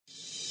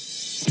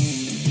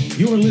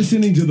You're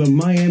listening to the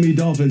Miami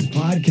Dolphins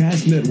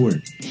Podcast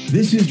Network.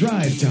 This is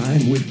Drive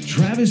Time with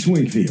Travis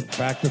Wingfield.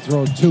 Back to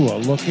throw Tua,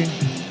 looking,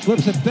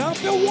 flips it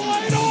downfield,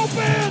 wide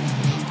open!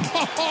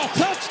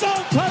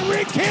 Touchdown,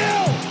 Tyreek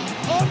Hill!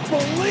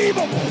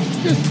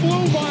 Unbelievable! Just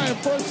flew by him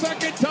for a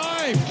second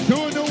time.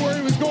 Tua knew where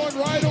he was going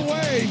right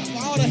away.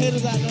 All the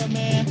haters out there,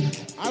 man.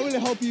 I really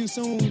hope you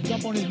soon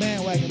jump on his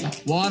bandwagon.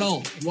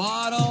 Waddle.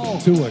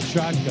 Tua,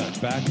 shotgun,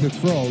 back to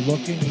throw,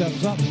 looking,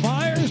 steps up,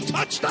 fires,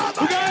 touchdown!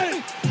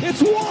 Again!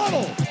 It's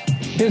Waddle!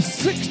 His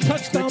sixth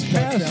touchdown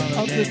pass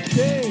of the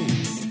day.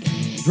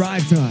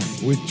 Drive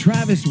Time with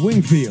Travis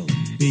Wingfield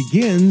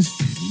begins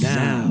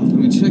now. Let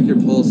me check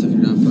your pulse if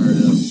you're not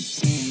fired up.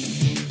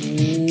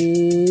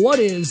 What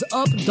is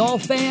up,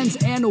 Dolph fans,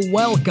 and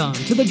welcome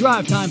to the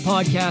Drive Time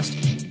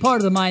Podcast, part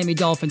of the Miami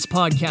Dolphins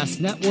Podcast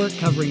Network,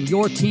 covering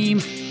your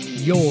team,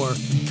 your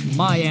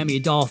Miami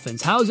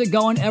Dolphins. How's it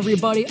going,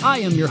 everybody? I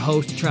am your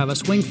host,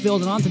 Travis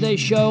Wingfield, and on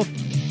today's show,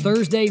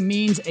 Thursday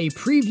means a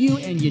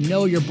preview, and you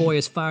know your boy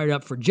is fired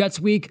up for Jets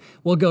Week.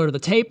 We'll go to the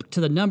tape,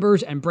 to the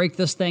numbers, and break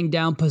this thing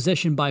down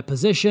position by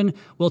position.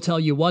 We'll tell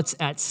you what's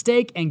at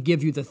stake and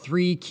give you the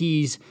 3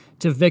 keys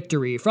to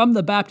victory. From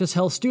the Baptist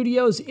Health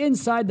Studios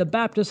inside the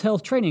Baptist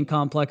Health Training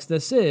Complex,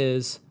 this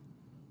is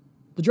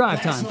the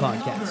Drive Time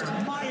Podcast.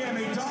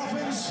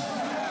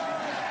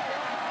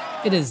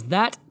 It is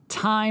that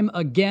time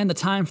again, the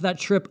time for that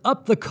trip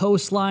up the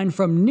coastline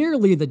from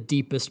nearly the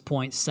deepest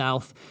point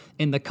south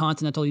in the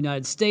continental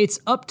United States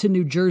up to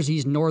New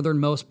Jersey's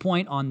northernmost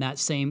point on that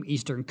same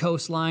eastern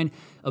coastline.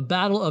 A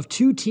battle of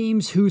 2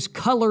 teams whose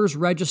colors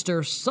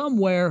register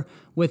somewhere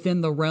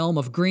within the realm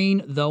of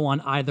green, though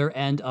on either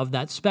end of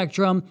that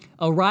spectrum.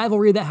 A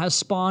rivalry that has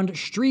spawned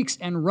streaks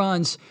and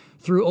runs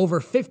through over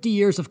 50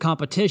 years of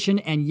competition,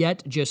 and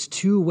yet just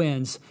 2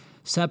 wins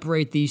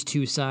separate these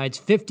 2 sides.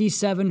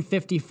 57,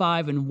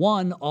 55, and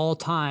 1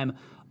 all-time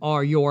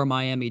are your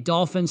Miami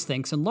Dolphins,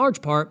 thanks in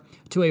large part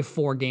to a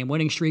 4-game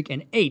winning streak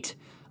and 8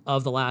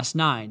 of the last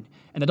 9.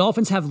 And the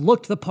Dolphins have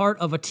looked the part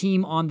of a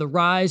team on the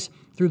rise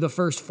through the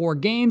first 4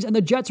 games, and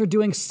the Jets are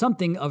doing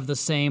something of the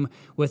same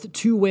with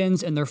 2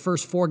 wins in their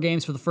first 4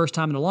 games for the first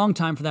time in a long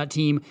time for that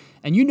team.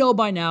 And you know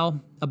by now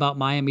about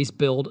Miami's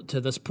build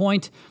to this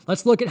point.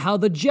 Let's look at how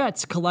the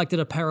Jets collected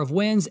a pair of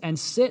wins and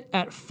sit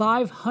at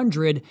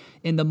 500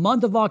 in the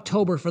month of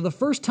October for the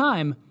first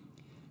time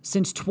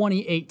since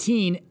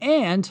 2018,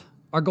 and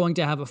are going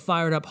to have a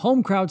fired-up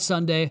home crowd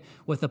Sunday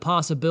with the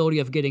possibility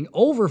of getting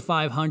over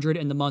 500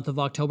 in the month of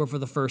October for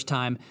the first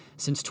time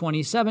since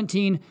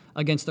 2017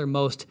 against their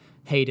most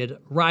hated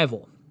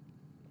rival.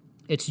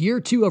 It's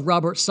year 2 of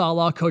Robert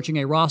Saleh coaching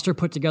a roster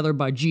put together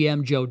by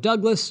GM Joe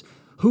Douglas,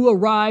 who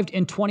arrived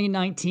in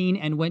 2019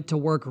 and went to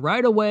work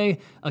right away,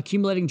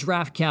 accumulating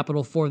draft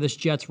capital for this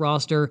Jets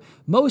roster,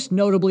 most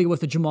notably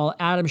with the Jamal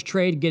Adams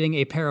trade, getting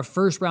a pair of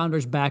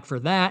first-rounders back for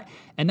that,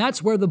 and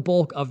that's where the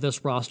bulk of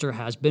this roster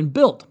has been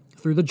built,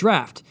 through the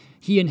draft.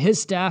 He and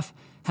his staff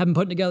have been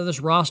putting together this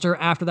roster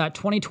after that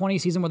 2020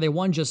 season where they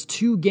won just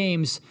 2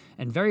 games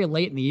and very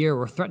late in the year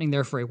were threatening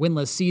there for a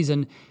winless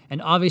season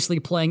and obviously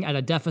playing at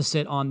a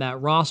deficit on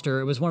that roster.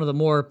 It was one of the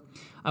more,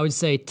 I would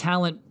say,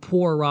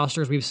 talent-poor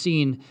rosters we've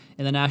seen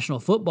in the National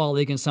Football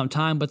League in some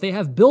time, but they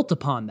have built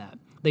upon that.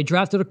 They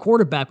drafted a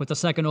quarterback with the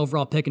 2nd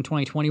overall pick in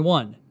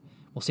 2021.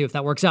 We'll see if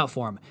that works out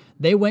for them.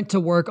 They went to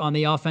work on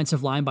the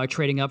offensive line by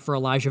trading up for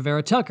Elijah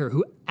Vera Tucker,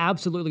 who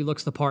absolutely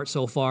looks the part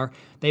so far.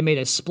 They made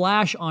a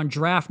splash on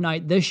draft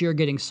night this year,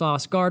 getting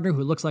Sauce Gardner,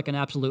 who looks like an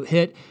absolute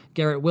hit,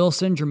 Garrett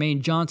Wilson, Jermaine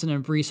Johnson,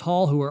 and Breece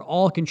Hall, who are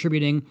all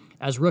contributing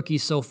as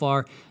rookies so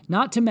far,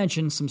 not to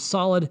mention some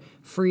solid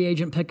free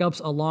agent pickups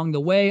along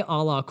the way,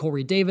 a la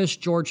Corey Davis,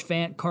 George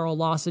Fant, Carl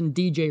Lawson,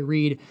 DJ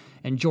Reed,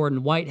 and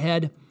Jordan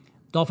Whitehead.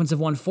 Dolphins have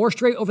won 4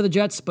 straight over the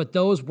Jets, but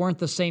those weren't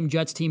the same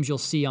Jets teams you'll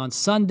see on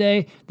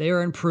Sunday. They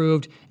are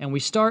improved, and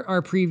we start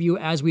our preview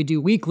as we do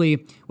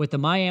weekly with the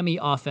Miami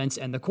offense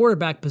and the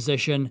quarterback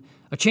position.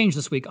 A change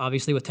this week,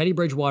 obviously, with Teddy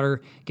Bridgewater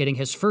getting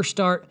his first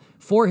start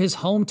for his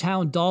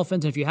hometown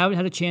Dolphins. And if you haven't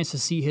had a chance to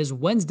see his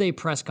Wednesday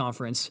press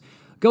conference,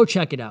 go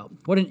check it out.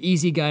 What an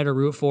easy guy to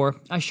root for.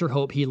 I sure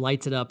hope he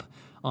lights it up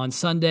on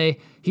Sunday.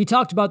 He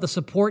talked about the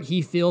support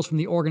he feels from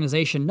the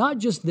organization, not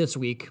just this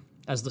week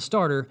as the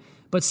starter,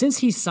 but since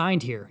he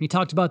signed here. He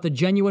talked about the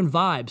genuine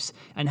vibes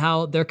and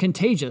how they're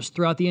contagious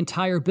throughout the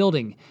entire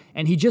building.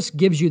 And he just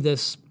gives you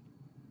this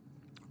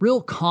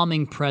real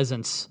calming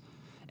presence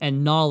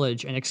and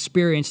knowledge and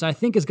experience that I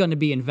think is going to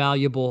be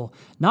invaluable,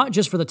 not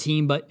just for the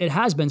team, but it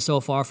has been so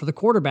far for the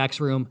quarterback's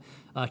room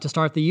to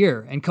start the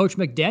year. And Coach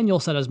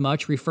McDaniel said as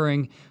much,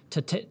 referring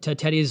to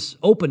Teddy's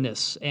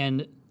openness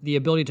and the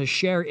ability to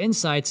share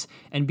insights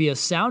and be a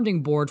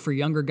sounding board for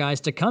younger guys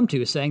to come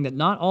to, saying that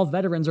not all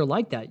veterans are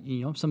like that.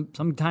 You know,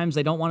 sometimes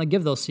they don't want to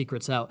give those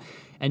secrets out.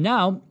 And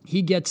now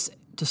he gets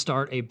to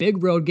start a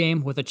big road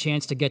game with a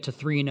chance to get to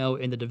 3-0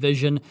 in the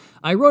division.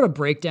 I wrote a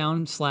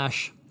breakdown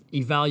 /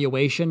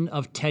 evaluation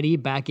of Teddy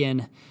back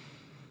in,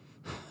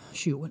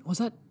 when was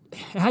that? It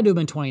had to have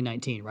been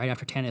 2019, right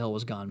after Tannehill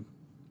was gone,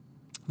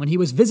 when he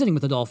was visiting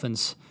with the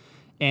Dolphins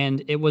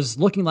And it was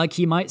looking like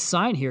he might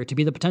sign here to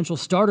be the potential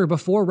starter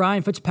before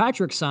Ryan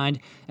Fitzpatrick signed.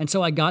 And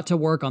so I got to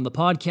work on the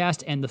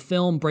podcast and the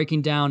film,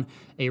 breaking down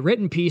a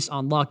written piece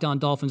on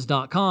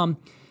LockedOnDolphins.com.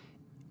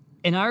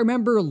 And I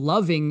remember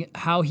loving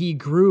how he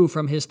grew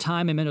from his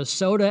time in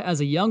Minnesota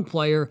as a young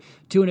player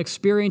to an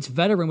experienced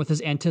veteran with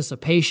his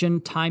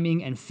anticipation,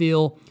 timing, and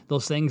feel,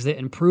 those things that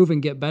improve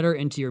and get better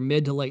into your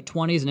mid to late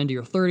 20s and into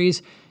your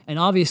 30s. And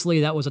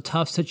obviously that was a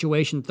tough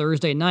situation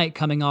Thursday night,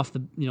 coming off the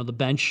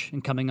bench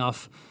and coming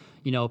off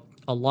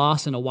a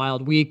loss in a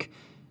wild week.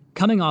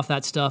 Coming off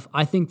that stuff,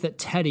 I think that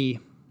Teddy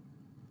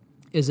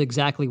is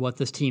exactly what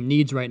this team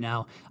needs right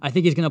now. I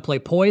think he's going to play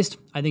poised.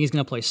 I think he's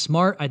going to play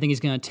smart. I think he's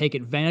going to take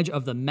advantage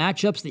of the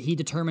matchups that he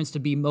determines to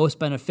be most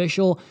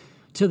beneficial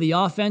to the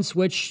offense,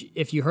 which,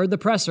 if you heard the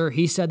presser,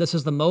 he said this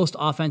is the most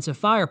offensive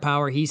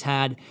firepower he's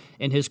had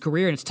in his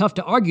career. And it's tough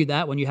to argue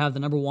that when you have the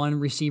number 1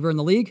 receiver in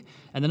the league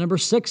and the number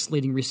 6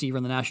 leading receiver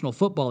in the National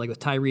Football League with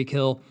Tyreek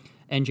Hill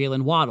and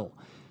Jalen Waddle.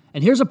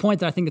 And here's a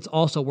point that I think it's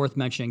also worth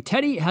mentioning.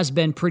 Teddy has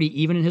been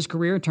pretty even in his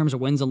career in terms of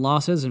wins and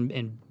losses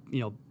and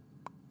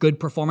good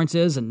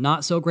performances and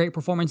not so great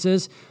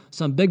performances,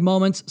 some big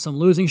moments, some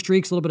losing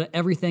streaks, a little bit of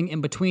everything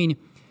in between.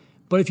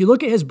 But if you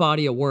look at his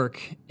body of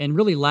work, and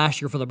really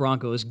last year for the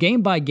Broncos,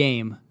 game by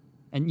game,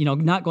 and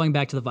not going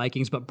back to the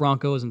Vikings, but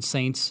Broncos and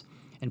Saints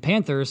and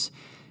Panthers,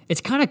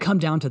 it's kind of come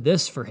down to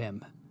this for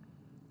him.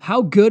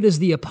 How good is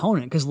the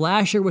opponent? Because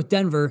last year with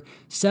Denver,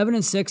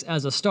 7-6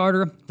 as a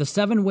starter, the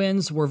 7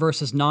 wins were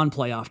versus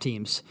non-playoff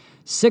teams.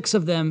 6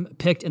 of them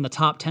picked in the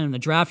top 10 in the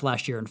draft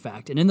last year, in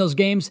fact. And in those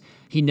games,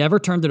 he never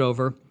turned it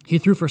over. He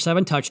threw for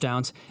 7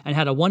 touchdowns and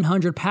had a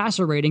 100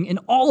 passer rating in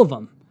all of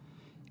them.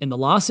 In the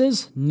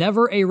losses,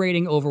 never a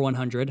rating over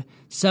 100,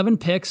 7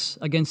 picks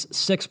against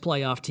 6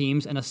 playoff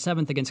teams, and a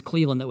 7th against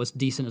Cleveland that was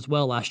decent as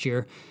well last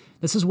year.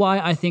 This is why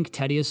I think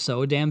Teddy is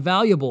so damn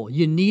valuable.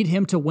 You need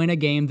him to win a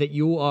game that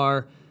you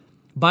are,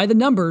 by the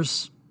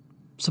numbers,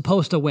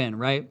 supposed to win,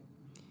 right?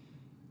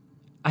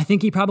 I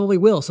think he probably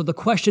will. So the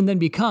question then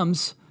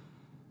becomes,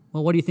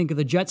 well, what do you think of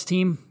the Jets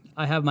team?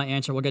 I have my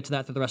answer. We'll get to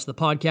that through the rest of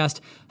the podcast.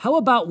 How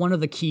about one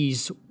of the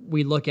keys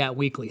we look at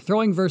weekly?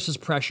 Throwing versus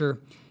pressure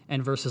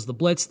and versus the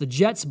blitz. The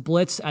Jets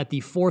blitz at the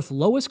 4th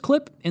lowest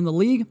clip in the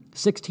league,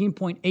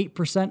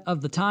 16.8%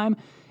 of the time,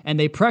 and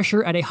they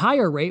pressure at a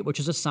higher rate, which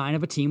is a sign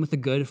of a team with a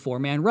good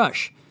 4-man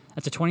rush.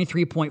 That's a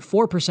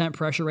 23.4%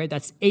 pressure rate.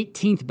 That's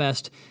 18th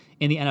best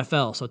in the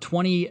NFL. So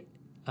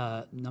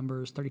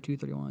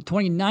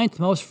 29th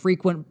most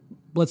frequent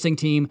blitzing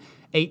team,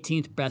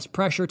 18th best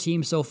pressure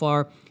team so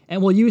far.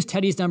 And we'll use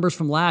Teddy's numbers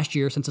from last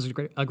year since it's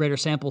a greater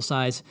sample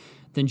size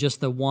than just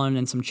the 1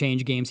 and some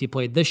change games he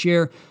played this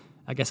year.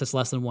 I guess it's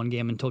less than 1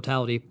 game in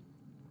totality.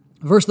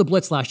 Versus the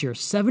blitz last year,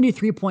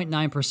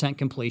 73.9%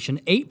 completion,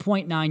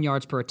 8.9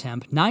 yards per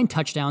attempt, 9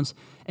 touchdowns,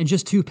 and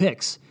just 2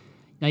 picks.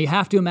 Now, you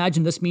have to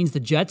imagine this means the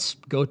Jets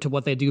go to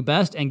what they do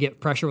best and get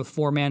pressure with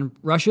 4-man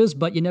rushes,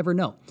 but you never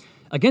know.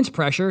 Against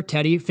pressure,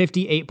 Teddy,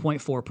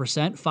 58.4%,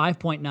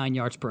 5.9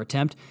 yards per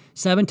attempt,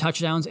 7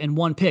 touchdowns, and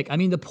 1 pick. I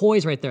mean, the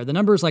poise right there. The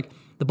numbers, like,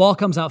 the ball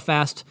comes out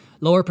fast,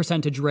 lower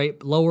percentage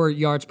rate, lower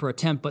yards per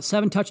attempt, but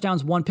 7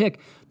 touchdowns, 1 pick.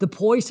 The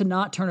poise to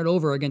not turn it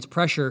over against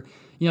pressure.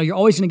 You're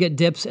always going to get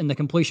dips in the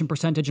completion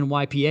percentage and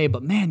YPA,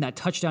 but man, that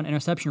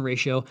touchdown-interception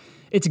ratio,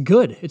 it's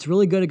good. It's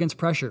really good against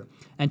pressure.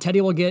 And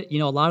Teddy will get,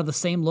 a lot of the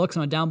same looks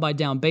on a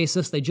down-by-down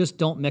basis. They just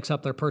don't mix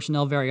up their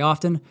personnel very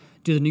often.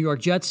 Do the New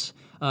York Jets.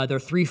 They're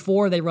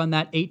 3-4. They run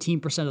that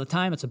 18% of the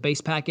time. It's a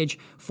base package.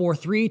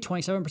 4-3,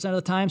 27% of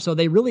the time. So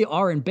they really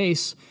are in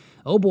base.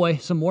 Oh boy,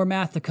 some more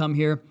math to come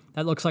here.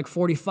 That looks like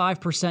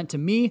 45% to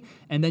me.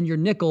 And then your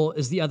nickel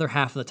is the other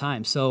half of the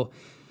time. So,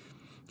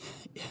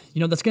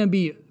 that's going to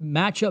be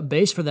matchup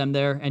based for them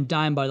there. And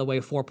dime, by the way,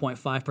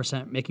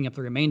 4.5% making up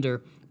the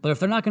remainder. But if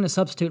they're not going to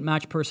substitute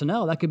match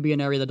personnel, that could be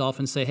an area the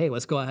Dolphins say, hey,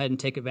 let's go ahead and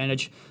take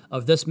advantage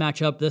of this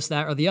matchup, this,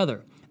 that, or the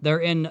other. They're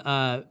in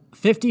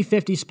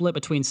 50-50 split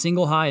between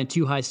single high and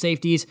 2 high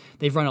safeties.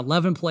 They've run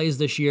 11 plays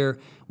this year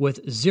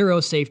with 0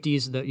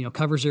 safeties, the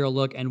cover 0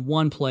 look, and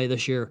 1 play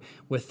this year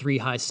with 3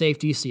 high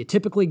safeties. So you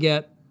typically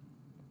get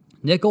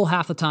nickel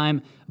half the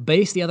time,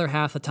 base the other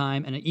half the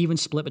time, and an even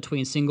split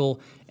between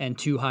single and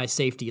 2 high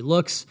safety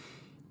looks.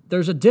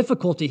 There's a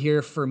difficulty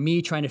here for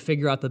me trying to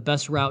figure out the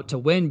best route to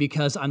win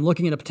because I'm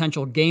looking at a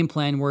potential game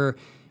plan where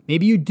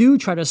maybe you do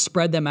try to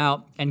spread them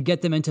out and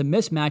get them into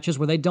mismatches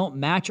where they don't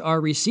match our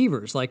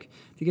receivers. Like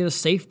if you get a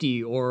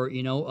safety or, a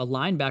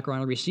linebacker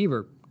on a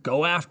receiver,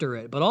 go after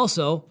it. But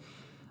also,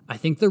 I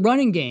think the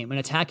running game and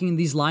attacking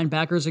these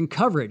linebackers in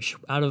coverage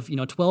out of,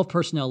 12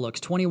 personnel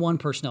looks, 21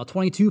 personnel,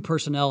 22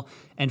 personnel,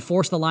 and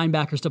force the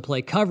linebackers to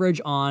play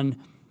coverage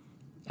on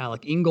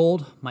Alec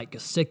Ingold, Mike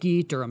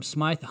Gesicki, Durham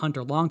Smythe,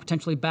 Hunter Long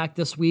potentially back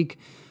this week,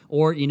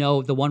 or,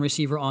 the one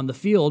receiver on the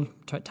field,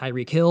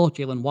 Tyreek Hill,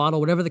 Jalen Waddle,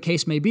 whatever the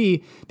case may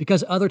be,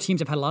 because other teams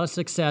have had a lot of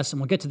success,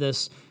 and we'll get to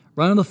this,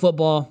 running the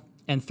football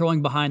and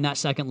throwing behind that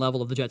second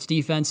level of the Jets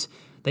defense.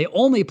 They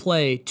only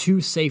play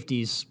 2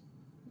 safeties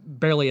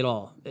barely at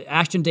all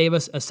Ashton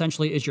Davis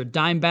essentially is your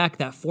dime back,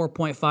 that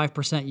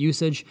 4.5%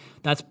 usage.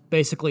 That's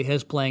basically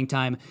his playing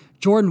time.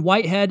 Jordan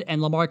Whitehead and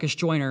LaMarcus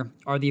Joyner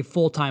are the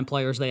full-time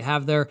players they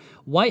have there.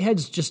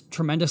 Whitehead's just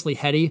tremendously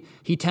heady.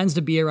 He tends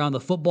to be around the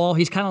football.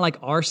 He's kind of like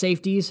our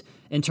safeties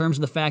in terms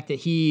of the fact that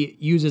he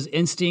uses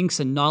instincts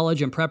and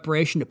knowledge and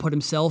preparation to put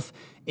himself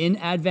in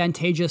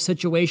advantageous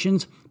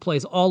situations,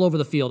 plays all over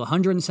the field,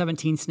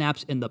 117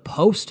 snaps in the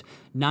post,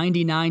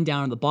 99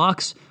 down in the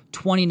box,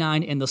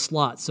 29 in the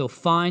slot. So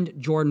find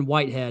Jordan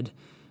Whitehead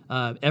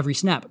every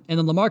snap. And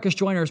then LaMarcus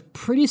Joyner is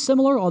pretty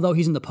similar, although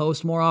he's in the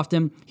post more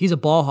often. He's a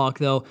ball hawk,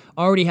 though.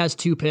 Already has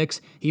 2 picks.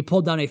 He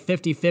pulled down a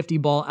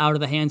 50-50 ball out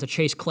of the hands of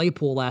Chase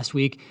Claypool last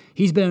week.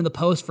 He's been in the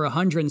post for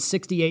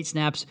 168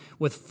 snaps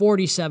with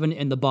 47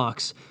 in the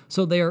box.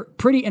 So they're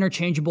pretty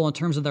interchangeable in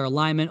terms of their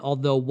alignment,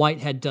 although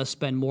Whitehead does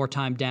spend more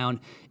time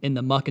down in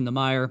the muck and the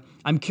mire.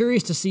 I'm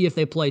curious to see if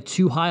they play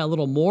too high a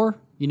little more,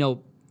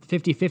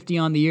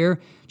 50-50 on the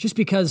year, just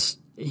because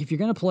if you're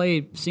going to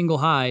play single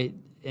high,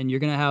 and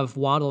you're going to have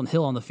Waddle and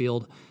Hill on the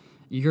field,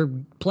 you're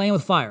playing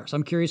with fire. So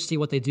I'm curious to see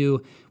what they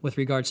do with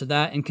regards to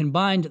that. And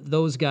combined,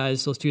 those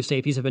guys, those 2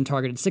 safeties, have been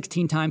targeted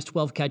 16 times,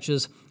 12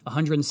 catches,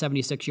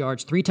 176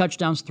 yards, 3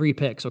 touchdowns, 3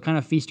 picks. So kind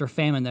of feast or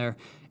famine there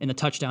in the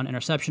touchdown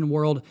interception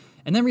world.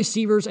 And then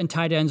receivers and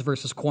tight ends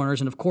versus corners.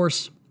 And of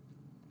course,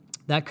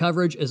 that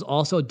coverage is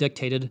also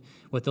dictated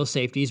with those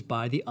safeties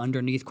by the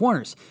underneath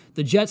corners.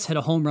 The Jets had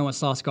a home run with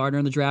Sauce Gardner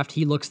in the draft.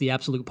 He looks the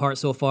absolute part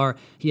so far.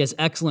 He has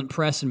excellent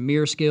press and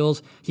mirror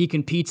skills. He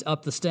competes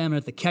up the stem and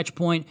at the catch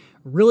point.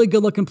 Really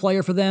good-looking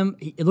player for them.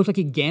 It looked like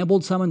he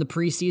gambled some in the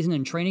preseason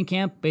and training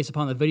camp based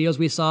upon the videos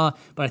we saw,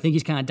 but I think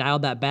he's kind of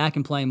dialed that back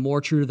and playing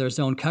more true to their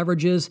zone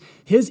coverages.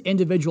 His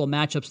individual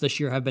matchups this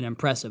year have been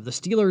impressive. The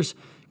Steelers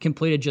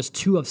completed just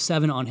 2 of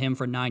 7 on him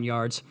for 9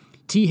 yards.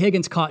 T.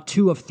 Higgins caught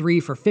 2 of 3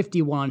 for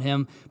 51 on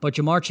him, but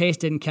Jamar Chase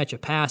didn't catch a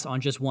pass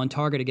on just 1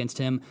 target against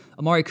him.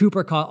 Amari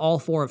Cooper caught all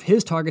 4 of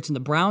his targets in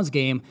the Browns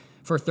game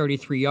for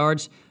 33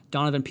 yards.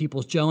 Donovan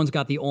Peoples-Jones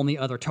got the only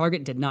other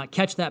target, did not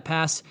catch that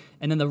pass.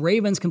 And then the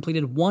Ravens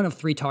completed 1 of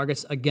 3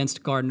 targets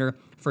against Gardner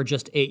for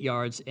just 8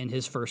 yards in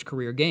his first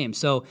career game.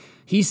 So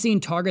he's seen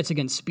targets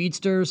against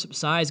speedsters,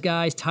 size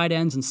guys, tight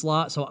ends, and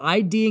slot. So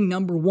IDing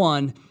number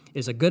 1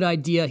 is a good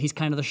idea. He's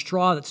kind of the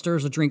straw that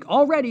stirs the drink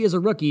already as a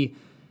rookie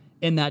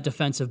in that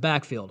defensive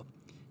backfield.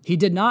 He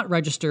did not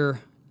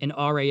register an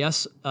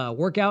RAS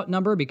workout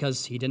number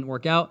because he didn't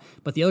work out,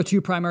 but the other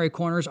 2 primary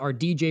corners are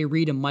DJ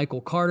Reed and Michael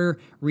Carter.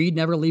 Reed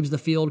never leaves the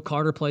field.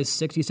 Carter plays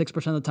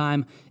 66% of the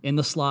time in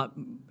the slot,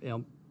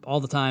 all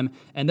the time,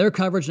 and their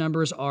coverage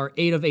numbers are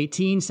 8 of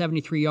 18,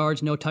 73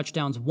 yards, no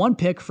touchdowns, 1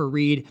 pick for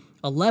Reed,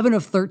 11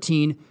 of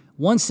 13,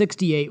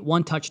 168,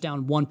 1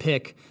 touchdown, 1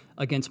 pick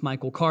against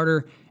Michael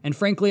Carter. And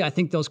frankly, I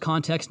think those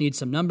contexts need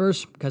some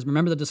numbers, because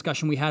remember the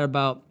discussion we had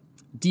about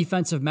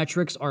defensive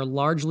metrics are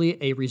largely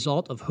a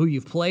result of who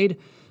you've played.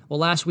 Well,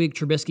 last week,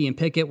 Trubisky and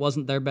Pickett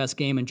wasn't their best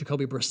game, and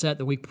Jacoby Brissett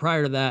the week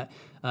prior to that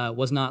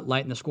was not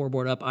lighting the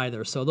scoreboard up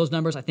either. So those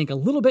numbers, I think, a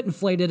little bit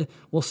inflated.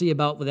 We'll see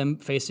about them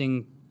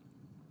facing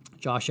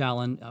Josh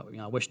Allen.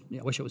 I wish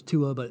it was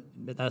Tua, but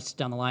that's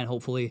down the line,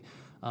 hopefully.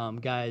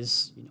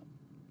 Guys,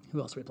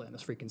 who else do we play on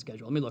this freaking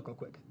schedule? Let me look real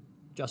quick.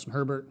 Justin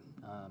Herbert,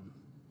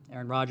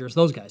 Aaron Rodgers,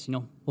 those guys,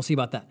 we'll see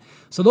about that.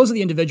 So those are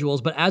the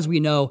individuals, but as we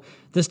know,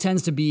 this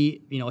tends to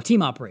be, a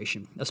team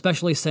operation,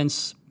 especially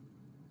since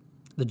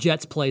the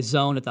Jets play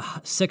zone at the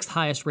 6th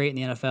highest rate in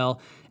the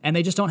NFL, and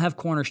they just don't have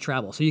corners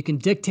travel. So you can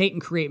dictate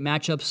and create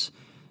matchups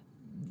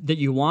that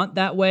you want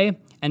that way,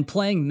 and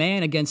playing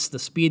man against the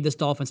speed this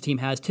Dolphins team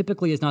has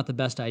typically is not the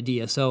best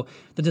idea. So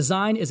the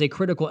design is a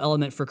critical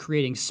element for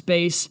creating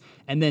space,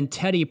 and then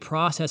Teddy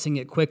processing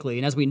it quickly.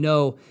 And as we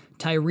know,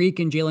 Tyreek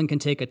and Jalen can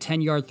take a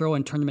 10-yard throw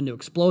and turn them into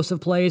explosive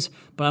plays,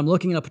 but I'm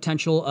looking at a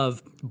potential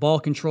of ball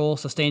control,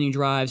 sustaining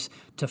drives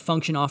to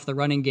function off the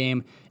running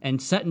game, and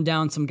setting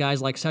down some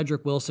guys like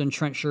Cedric Wilson,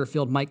 Trent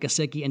Sherfield, Mike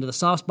Gesicki into the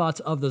soft spots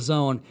of the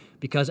zone,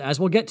 because as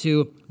we'll get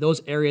to,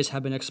 those areas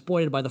have been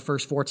exploited by the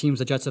first 4 teams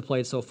the Jets have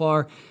played so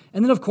far.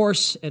 And then, of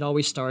course, it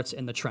always starts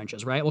in the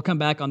trenches, right? We'll come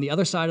back on the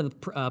other side of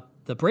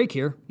the break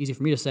here, easy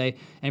for me to say,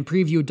 and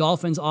preview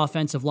Dolphins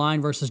offensive line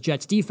versus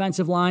Jets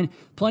defensive line.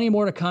 Plenty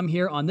more to come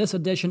here on this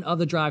edition of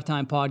the Drive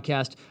Time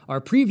Podcast,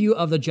 our preview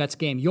of the Jets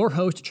game. Your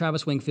host,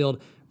 Travis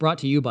Wingfield, brought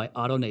to you by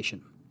Auto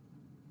Nation.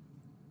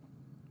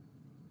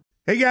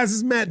 Hey guys, this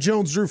is Matt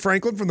Jones, Drew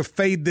Franklin from the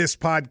Fade This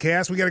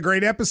podcast. We got a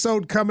great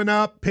episode coming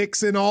up,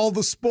 picks in all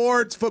the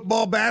sports,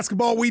 football,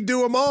 basketball, we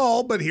do them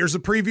all, but here's a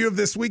preview of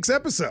this week's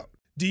episode.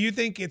 Do you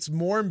think it's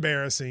more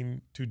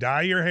embarrassing to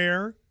dye your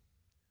hair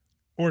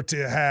or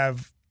to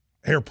have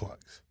hair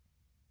plugs?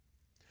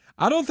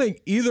 I don't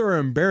think either are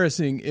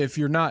embarrassing if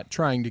you're not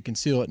trying to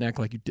conceal it and act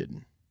like you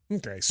didn't.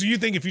 Okay, so you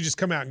think if you just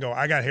come out and go,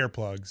 I got hair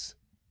plugs.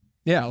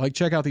 Yeah, like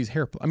check out these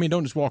hair plugs. I mean,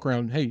 don't just walk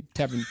around, hey,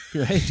 tapping,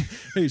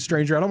 hey,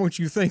 stranger, I don't want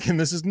you thinking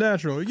this is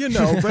natural.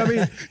 But I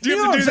mean, do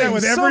you have to do that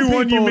with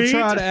everyone you meet?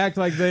 Try to act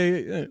like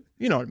they,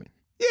 you know what I mean?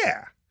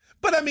 Yeah.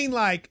 But I mean,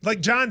 like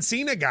John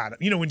Cena got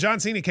it. When John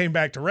Cena came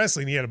back to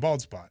wrestling, he had a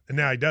bald spot, and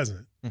now he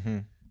doesn't. Mm-hmm.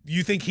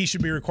 You think he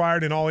should be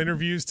required in all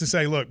interviews to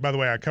say, look, by the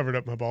way, I covered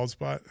up my bald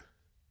spot?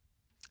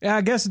 Yeah,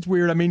 I guess it's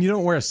weird. I mean, you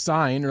don't wear a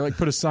sign or like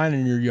put a sign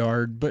in your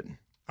yard, but.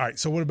 All right,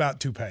 so what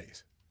about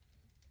toupees?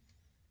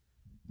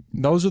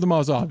 Those are the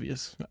most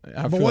obvious.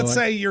 But let's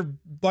say you're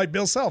like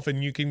Bill Self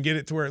and you can get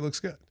it to where it looks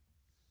good.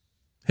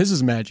 His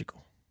is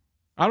magical.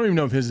 I don't even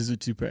know if his is a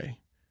toupee.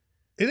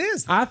 It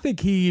is. I think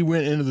he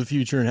went into the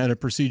future and had a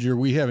procedure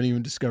we haven't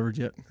even discovered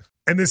yet.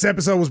 And this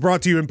episode was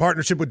brought to you in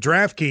partnership with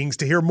DraftKings.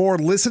 To hear more,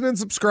 listen and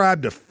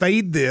subscribe to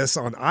Fade This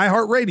on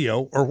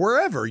iHeartRadio or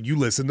wherever you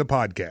listen to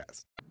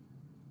podcasts.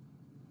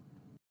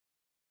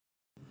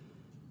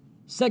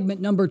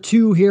 Segment number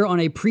 2 here on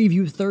a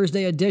Preview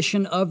Thursday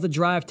edition of the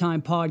Drive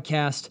Time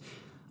Podcast.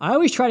 I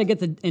always try to get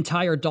the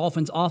entire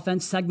Dolphins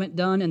offense segment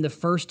done in the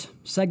first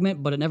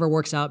segment, but it never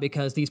works out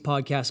because these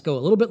podcasts go a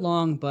little bit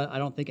long, but I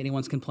don't think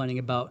anyone's complaining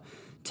about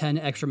 10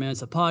 extra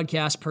minutes of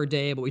podcast per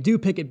day, but we do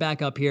pick it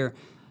back up here.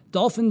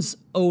 Dolphins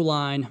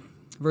O-line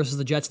versus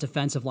the Jets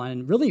defensive line,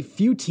 and really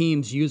few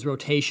teams use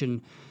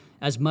rotation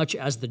as much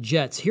as the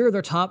Jets. Here are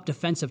their top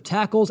defensive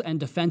tackles and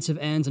defensive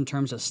ends in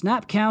terms of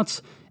snap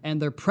counts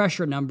and their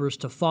pressure numbers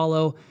to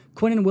follow.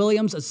 Quinnen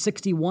Williams, a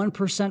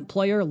 61%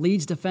 player,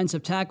 leads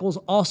defensive tackles,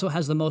 also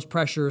has the most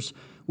pressures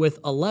with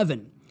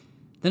 11.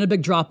 Then a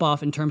big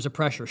drop-off in terms of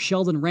pressure.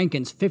 Sheldon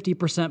Rankins,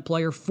 50%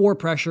 player, 4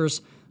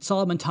 pressures.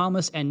 Solomon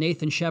Thomas and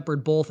Nathan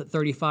Shepard both at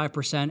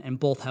 35%, and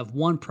both have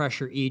 1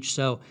 pressure each.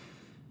 So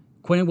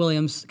Quinnen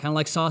Williams, kind of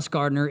like Sauce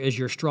Gardner, is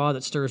your straw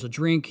that stirs a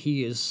drink.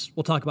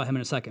 We'll talk about him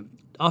in a second.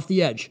 Off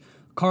the edge,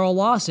 Carl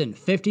Lawson,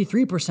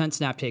 53%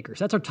 snap takers.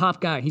 That's our top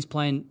guy. He's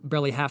playing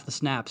barely half the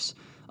snaps.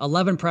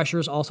 11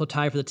 pressures, also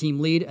tied for the team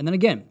lead. And then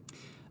again,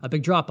 a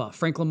big drop-off.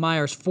 Franklin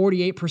Myers,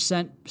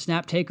 48%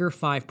 snap taker,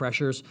 5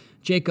 pressures.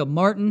 Jacob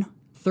Martin,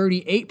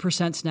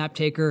 38% snap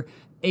taker,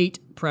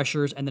 8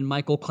 pressures. And then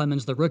Michael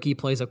Clemens, the rookie,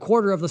 plays a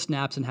quarter of the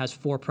snaps and has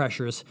 4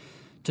 pressures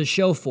to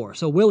show for.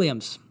 So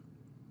Williams,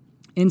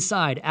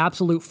 inside,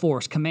 absolute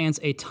force, commands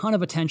a ton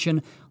of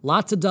attention,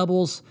 lots of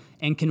doubles,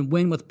 and can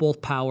win with both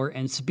power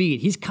and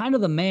speed. He's kind of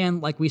the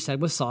man, like we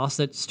said with Sauce,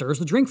 that stirs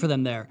the drink for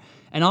them there.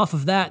 And off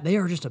of that, they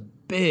are just a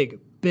big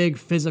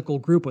physical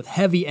group with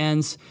heavy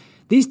ends.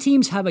 These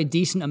teams have a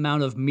decent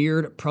amount of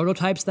mirrored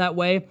prototypes that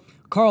way.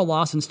 Carl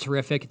Lawson's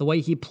terrific. The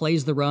way he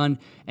plays the run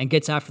and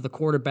gets after the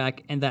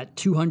quarterback, and that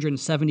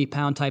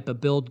 270-pound type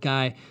of build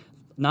guy,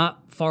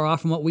 not far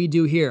off from what we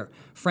do here.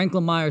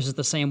 Franklin Myers is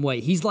the same way.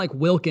 He's like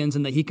Wilkins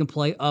in that he can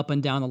play up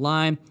and down the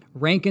line.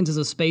 Rankins is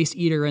a space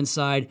eater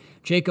inside.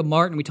 Jacob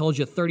Martin, we told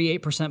you,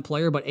 38%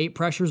 player, but 8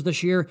 pressures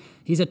this year.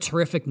 He's a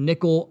terrific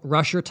nickel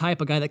rusher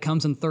type, a guy that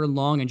comes in third and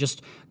long and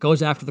just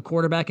goes after the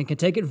quarterback and can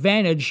take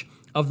advantage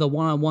of the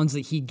one-on-ones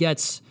that he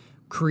gets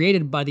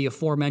created by the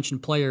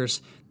aforementioned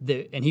players,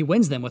 and he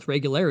wins them with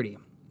regularity.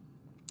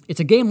 It's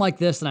a game like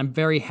this that I'm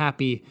very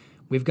happy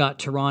we've got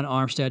Teron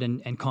Armstead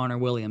and Connor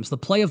Williams. The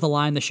play of the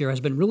line this year has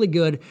been really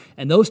good,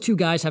 and those two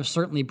guys have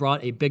certainly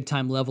brought a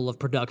big-time level of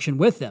production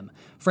with them.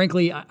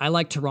 Frankly, I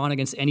like Teron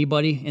against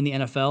anybody in the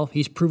NFL.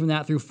 He's proven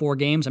that through 4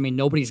 games. I mean,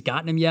 nobody's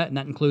gotten him yet, and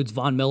that includes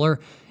Von Miller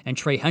and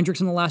Trey Hendricks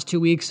in the last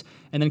 2 weeks.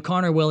 And then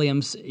Connor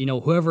Williams,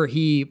 whoever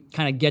he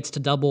kind of gets to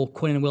double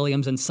Quinnen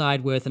Williams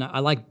inside with, and I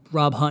like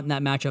Rob Hunt in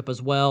that matchup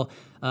as well.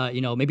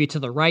 Maybe to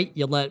the right,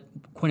 you let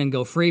Quinnen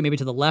go free. Maybe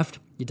to the left,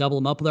 you double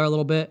him up there a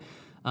little bit.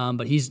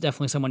 But he's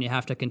definitely someone you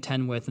have to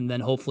contend with, and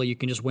then hopefully you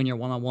can just win your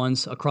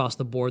one-on-ones across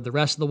the board the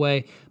rest of the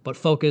way, but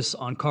focus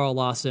on Carl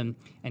Lawson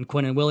and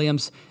Quinnen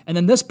Williams. And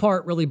then this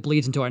part really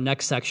bleeds into our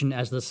next section,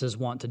 as this is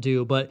wont to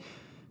do, but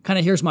kind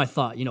of here's my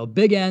thought.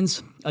 Big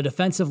ends, a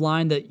defensive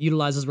line that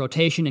utilizes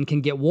rotation and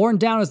can get worn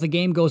down as the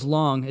game goes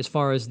along as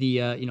far as the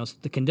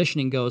the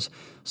conditioning goes.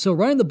 So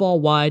running the ball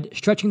wide,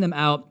 stretching them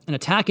out, and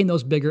attacking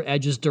those bigger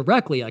edges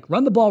directly, like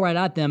run the ball right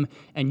at them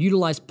and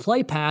utilize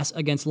play pass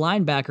against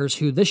linebackers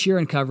who this year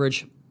in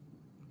coverage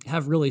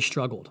have really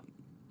struggled.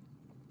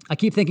 I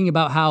keep thinking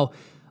about how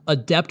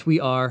adept we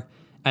are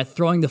at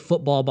throwing the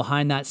football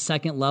behind that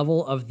second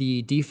level of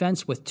the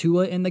defense with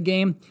Tua in the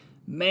game.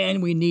 Man,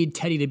 we need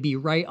Teddy to be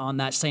right on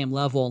that same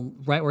level,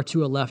 right where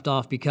Tua left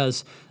off,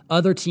 because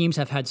other teams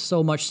have had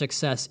so much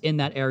success in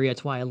that area.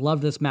 It's why I love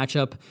this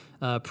matchup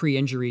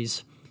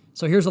pre-injuries.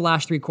 So here's the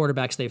last 3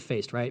 quarterbacks they've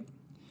faced, right?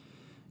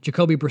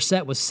 Jacoby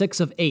Brissett was 6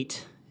 of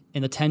 8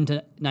 in the 10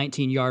 to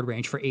 19 yard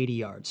range for 80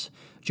 yards.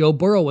 Joe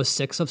Burrow was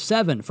 6 of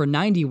 7 for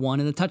 91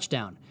 and a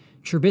touchdown.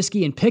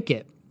 Trubisky and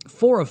Pickett,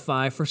 4 of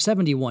 5 for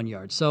 71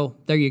 yards. So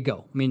there you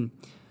go. I mean,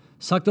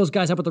 suck those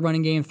guys up with the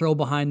running game, throw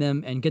behind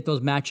them, and get those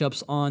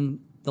matchups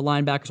on the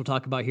linebackers we'll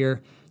talk about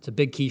here. It's a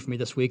big key for me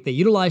this week. They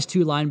utilize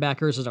 2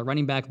 linebackers as a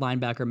running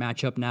back-linebacker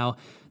matchup now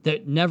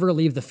that never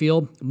leave the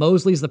field.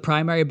 Mosley's the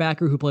primary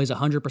backer who plays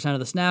 100% of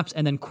the snaps,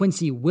 and then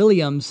Quincy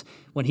Williams,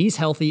 when he's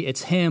healthy,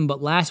 it's him,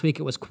 but last week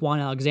it was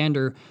Quan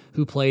Alexander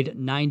who played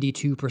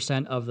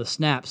 92% of the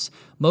snaps.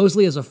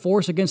 Mosley is a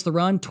force against the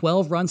run,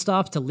 12 run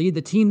stops to lead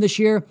the team this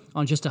year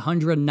on just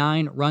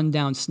 109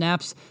 run-down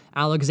snaps.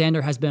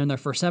 Alexander has been in there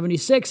for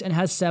 76 and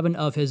has 7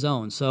 of his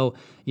own. So,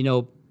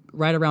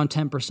 right around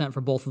 10%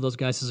 for both of those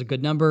guys is a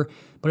good number.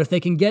 But if they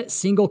can get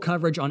single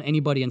coverage on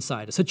anybody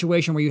inside, a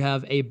situation where you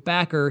have a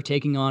backer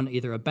taking on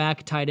either a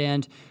back, tight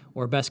end,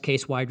 or best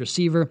case wide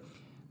receiver,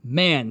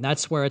 man,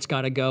 that's where it's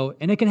got to go.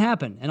 And it can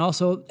happen. And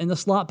also in the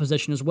slot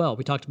position as well.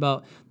 We talked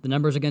about the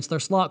numbers against their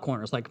slot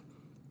corners, like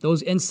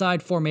those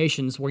inside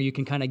formations where you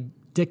can kind of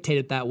dictate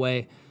it that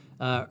way.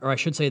 Or I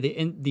should say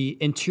the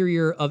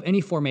interior of any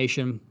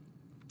formation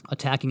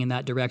attacking in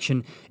that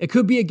direction. It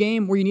could be a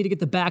game where you need to get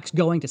the backs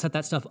going to set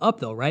that stuff up,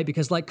 though, right?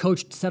 Because like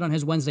Coach said on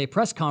his Wednesday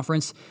press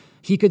conference,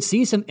 he could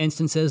see some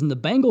instances in the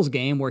Bengals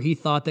game where he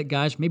thought that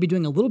guys may be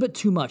doing a little bit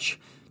too much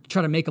to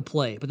try to make a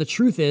play. But the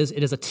truth is,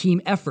 it is a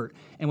team effort.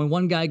 And when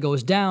one guy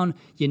goes down,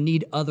 you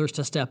need others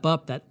to step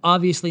up. That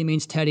obviously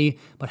means Teddy.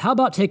 But how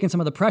about taking some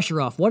of the pressure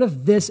off? What if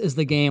this is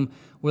the game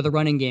where the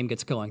running game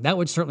gets going? That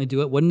would certainly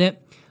do it, wouldn't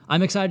it?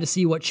 I'm excited to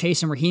see what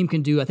Chase and Raheem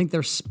can do. I think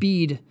their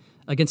speed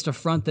against a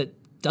front that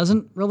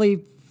doesn't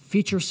really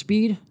feature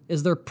speed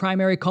is their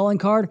primary calling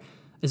card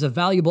is a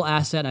valuable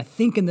asset. And I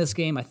think in this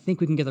game, I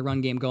think we can get the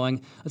run game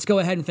going. Let's go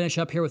ahead and finish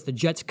up here with the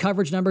Jets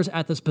coverage numbers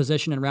at this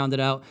position and round it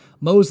out.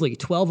 Mosley,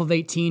 12 of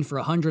 18 for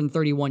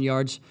 131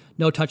 yards,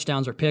 no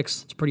touchdowns or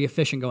picks. It's pretty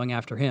efficient going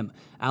after him.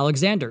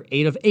 Alexander,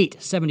 8 of 8,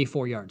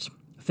 74 yards,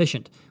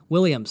 efficient.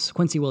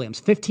 Quincy Williams,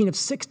 15 of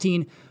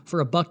 16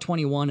 for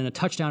 $121 and a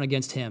touchdown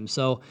against him.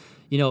 So,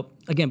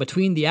 again,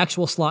 between the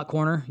actual slot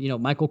corner,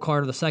 Michael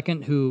Carter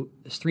II, who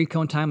is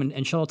 3-cone time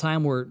and shuttle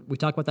time, where we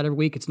talk about that every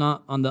week. It's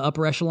not on the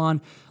upper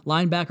echelon.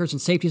 Linebackers and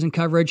safeties in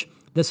coverage.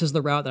 This is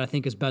the route that I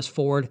think is best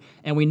forward.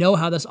 And we know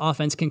how this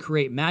offense can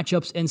create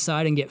matchups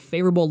inside and get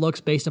favorable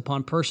looks based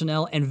upon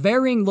personnel and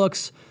varying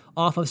looks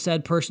off of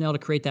said personnel to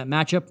create that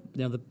matchup.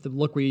 The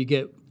look where you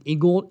get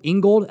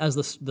Ingold as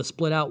the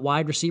split out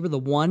wide receiver, the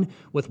 1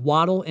 with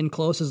Waddle in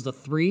close as the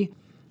 3.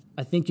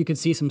 I think you could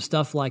see some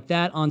stuff like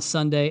that on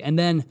Sunday. And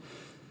then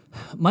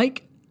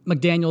Mike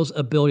McDaniel's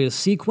ability to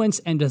sequence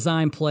and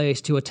design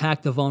plays to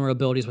attack the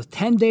vulnerabilities with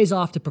 10 days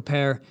off to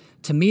prepare.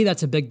 To me,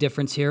 that's a big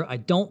difference here. I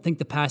don't think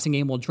the passing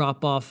game will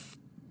drop off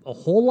a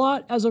whole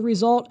lot as a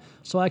result,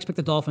 so I expect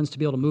the Dolphins to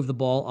be able to move the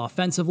ball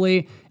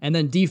offensively, and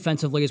then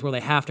defensively is where they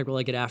have to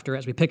really get after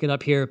as we pick it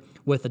up here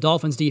with the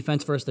Dolphins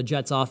defense versus the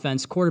Jets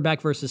offense, quarterback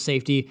versus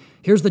safety.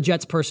 Here's the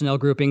Jets personnel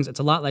groupings.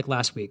 It's a lot like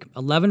last week.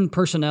 11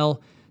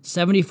 personnel,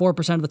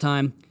 74% of the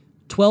time,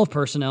 12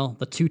 personnel,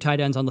 the 2 tight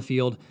ends on the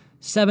field,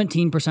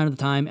 17% of the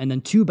time, and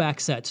then 2 back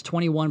sets.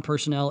 21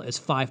 personnel is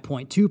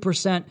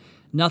 5.2%.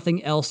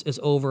 Nothing else is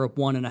over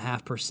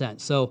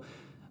 1.5%. So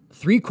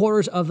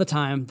 3/4 of the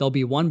time, there'll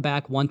be 1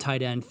 back, 1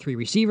 tight end, 3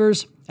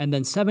 receivers, and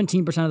then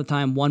 17% of the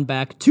time, 1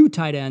 back, 2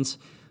 tight ends,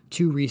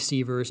 2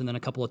 receivers, and then a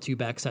couple of 2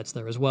 back sets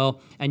there as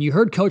well. And you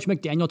heard Coach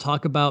McDaniel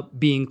talk about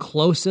being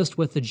closest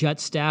with the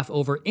Jets staff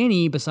over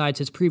any besides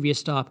his previous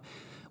stop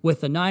with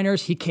the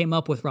Niners. He came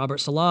up with Robert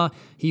Salah.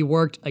 He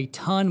worked a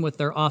ton with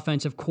their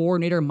offensive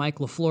coordinator, Mike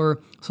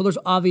LaFleur. So there's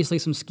obviously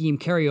some scheme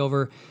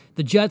carryover.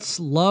 The Jets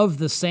love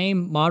the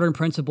same modern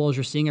principles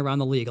you're seeing around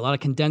the league. A lot of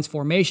condensed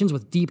formations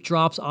with deep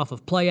drops off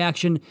of play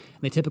action.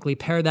 And they typically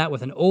pair that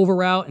with an over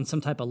route and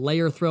some type of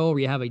layer throw where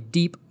you have a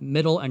deep,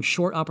 middle, and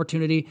short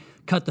opportunity,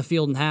 cut the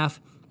field in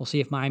half. We'll see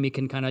if Miami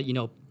can kind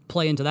of,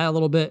 play into that a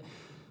little bit.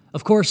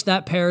 Of course,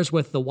 that pairs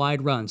with the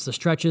wide runs, the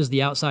stretches,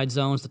 the outside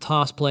zones, the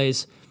toss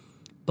plays.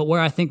 But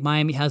where I think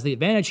Miami has the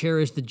advantage here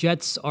is the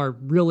Jets are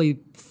really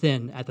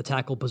thin at the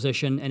tackle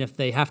position, and if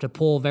they have to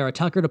pull Vera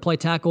Tucker to play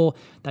tackle,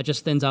 that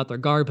just thins out their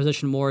guard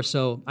position more.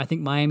 So I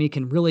think Miami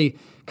can really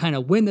kind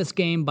of win this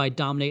game by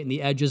dominating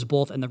the edges,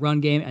 both in the run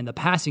game and the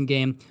passing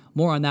game.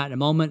 More on that in a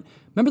moment.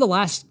 Remember the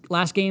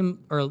last game,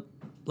 or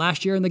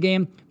last year in the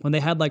game, when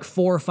they had like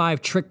 4 or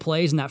 5 trick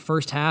plays in that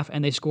first half,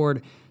 and they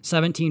scored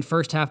 17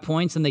 first half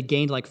points, and they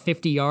gained like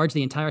 50 yards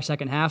the entire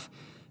second half?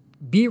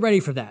 Be ready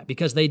for that,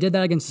 because they did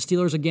that against the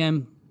Steelers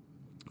again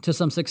to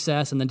some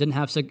success, and then didn't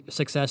have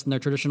success in their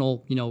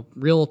traditional,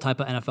 real type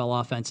of NFL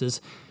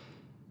offenses.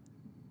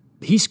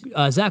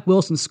 Zach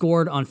Wilson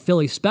scored on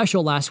Philly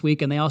special last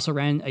week, and they also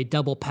ran a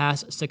double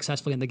pass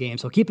successfully in the game.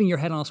 So keeping your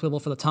head on a swivel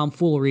for the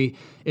tomfoolery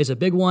is a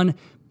big one.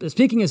 But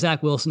speaking of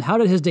Zach Wilson, how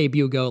did his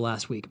debut go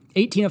last week?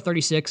 18 of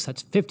 36,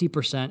 that's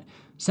 50%.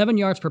 7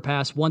 yards per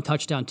pass, 1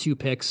 touchdown, 2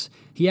 picks.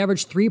 He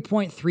averaged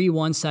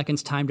 3.31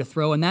 seconds time to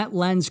throw, and that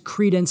lends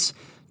credence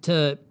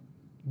to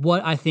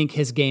what I think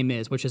his game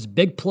is, which is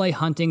big play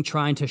hunting,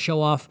 trying to show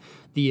off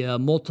the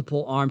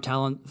multiple arm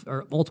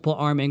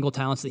angle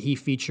talents that he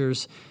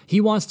features.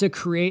 He wants to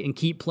create and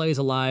keep plays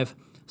alive,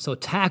 so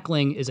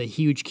tackling is a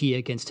huge key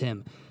against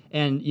him.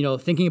 And,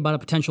 thinking about a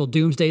potential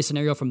doomsday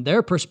scenario from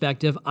their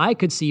perspective, I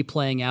could see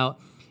playing out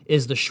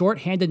is the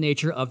short-handed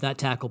nature of that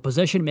tackle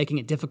position, making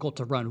it difficult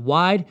to run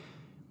wide,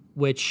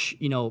 which,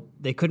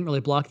 they couldn't really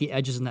block the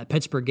edges in that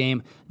Pittsburgh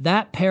game.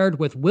 That paired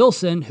with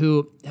Wilson,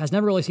 who has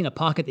never really seen a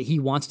pocket that he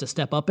wants to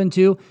step up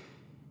into,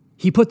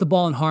 he put the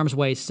ball in harm's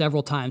way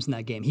several times in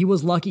that game. He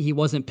was lucky he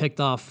wasn't picked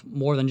off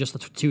more than just the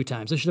 2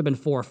 times. This should have been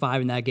 4 or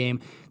 5 in that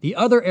game. The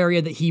other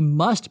area that he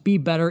must be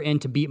better in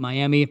to beat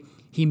Miami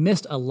He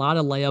missed a lot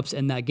of layups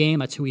in that game.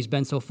 That's who he's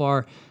been so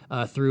far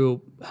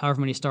through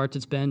however many starts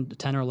it's been,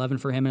 10 or 11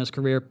 for him in his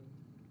career.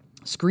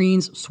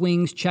 Screens,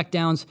 swings,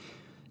 checkdowns,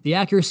 the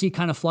accuracy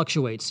kind of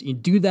fluctuates. You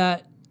do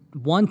that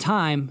one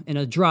time in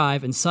a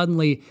drive, and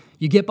suddenly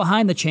you get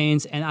behind the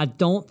chains, and I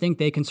don't think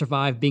they can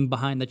survive being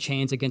behind the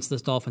chains against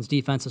this Dolphins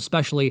defense,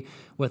 especially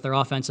with their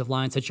offensive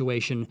line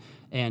situation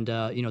and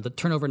the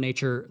turnover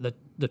nature,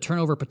 the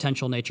turnover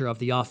potential nature of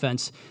the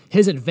offense.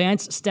 His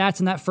advanced stats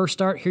in that first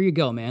start, here you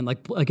go, man. Like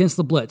against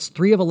the blitz,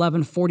 3 of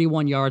 11,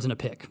 41 yards and a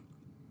pick.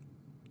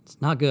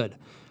 It's not good.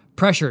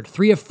 Pressured,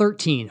 3 of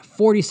 13,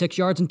 46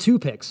 yards and 2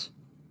 picks.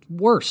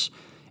 Worse.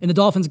 In the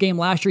Dolphins game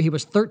last year, he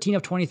was 13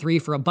 of 23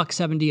 for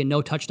 $170 and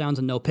no touchdowns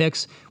and no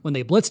picks. When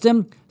they blitzed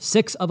him,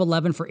 6 of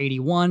 11 for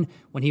 81.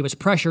 When he was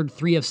pressured,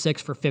 3 of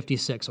 6 for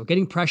 56. So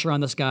getting pressure on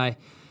this guy,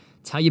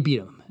 it's how you beat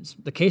him. It's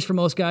the case for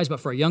most guys, but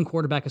for a young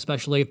quarterback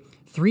especially.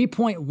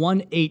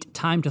 3.18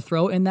 time to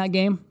throw in that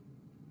game.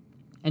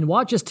 And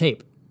watch his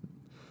tape.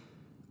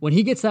 When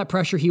he gets that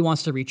pressure, he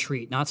wants to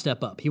retreat, not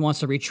step up. He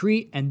wants to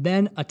retreat and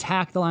then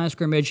attack the line of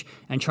scrimmage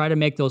and try to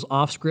make those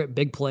off-script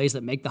big plays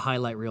that make the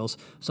highlight reels.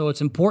 So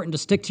it's important to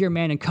stick to your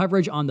man in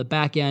coverage on the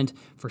back end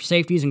for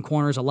safeties and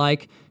corners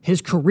alike.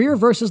 His career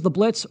versus the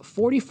blitz,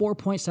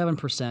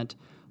 44.7%,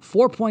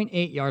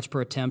 4.8 yards per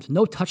attempt,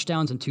 no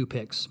touchdowns and 2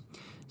 picks.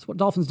 That's what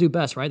Dolphins do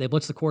best, right? They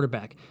blitz the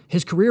quarterback.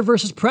 His career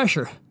versus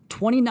pressure,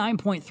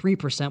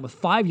 29.3% with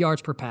 5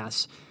 yards per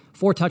pass.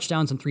 4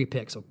 touchdowns and 3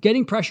 picks. So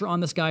getting pressure on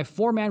this guy,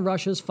 4-man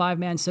rushes,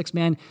 5-man,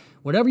 6-man,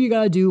 whatever you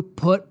got to do,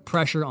 put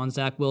pressure on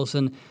Zach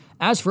Wilson.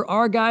 As for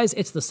our guys,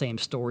 it's the same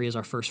story as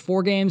our first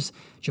 4 games.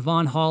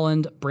 Javon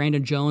Holland,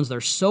 Brandon Jones,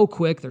 they're so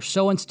quick, they're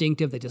so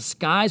instinctive, they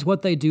disguise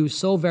what they do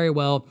so very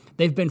well.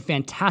 They've been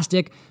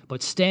fantastic,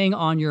 but staying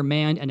on your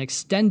man and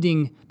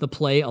extending the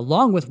play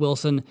along with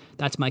Wilson,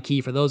 that's my key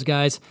for those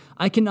guys.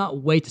 I cannot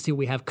wait to see what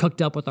we have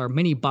cooked up with our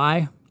mini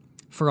bye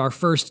for our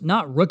first,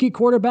 not rookie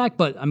quarterback,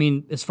 but I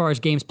mean, as far as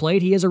games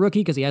played, he is a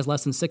rookie because he has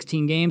less than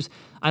 16 games.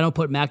 I don't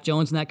put Mac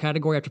Jones in that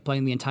category after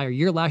playing the entire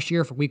year last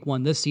year for week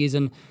 1 this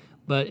season.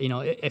 But,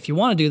 if you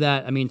want to do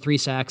that, 3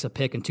 sacks, a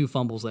pick, and 2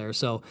 fumbles there.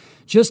 So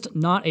just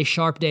not a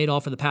sharp day at all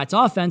for the Pats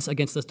offense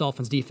against this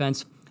Dolphins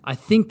defense. I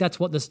think that's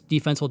what this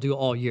defense will do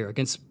all year.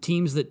 Against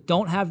teams that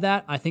don't have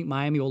that, I think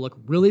Miami will look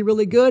really,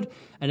 really good.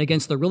 And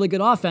against the really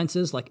good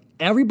offenses, like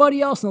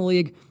everybody else in the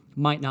league,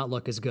 might not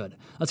look as good.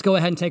 Let's go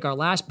ahead and take our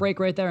last break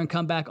right there and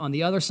come back on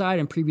the other side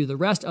and preview the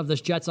rest of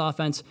this Jets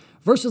offense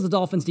versus the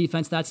Dolphins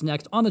defense. That's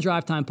next on the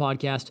Drive Time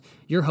Podcast.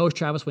 Your host,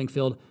 Travis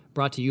Wingfield,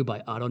 brought to you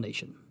by Auto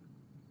Nation.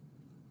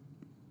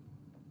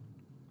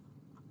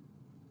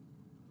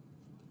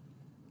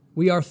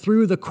 We are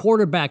through the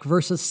quarterback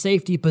versus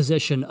safety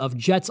position of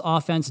Jets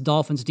offense,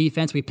 Dolphins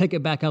defense. We pick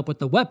it back up with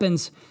the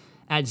weapons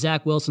at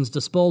Zach Wilson's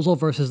disposal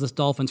versus this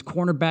Dolphins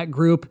cornerback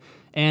group.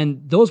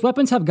 And those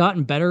weapons have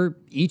gotten better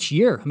each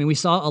year. We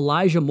saw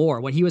Elijah Moore,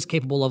 what he was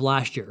capable of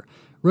last year.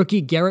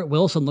 Rookie Garrett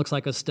Wilson looks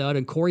like a stud,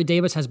 and Corey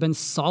Davis has been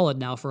solid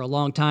now for a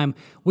long time.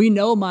 We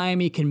know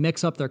Miami can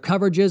mix up their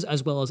coverages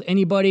as well as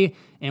anybody,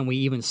 and we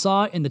even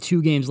saw it in the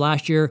 2 games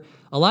last year.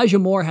 Elijah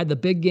Moore had the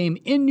big game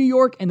in New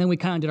York, and then we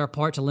kind of did our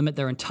part to limit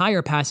their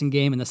entire passing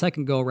game in the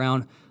second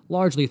go-around,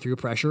 largely through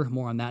pressure.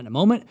 More on that in a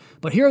moment.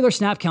 But here are their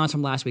snap counts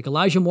from last week.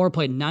 Elijah Moore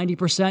played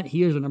 90%.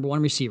 He is the number 1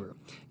 receiver.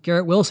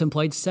 Garrett Wilson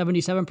played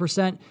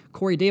 77%.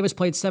 Corey Davis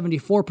played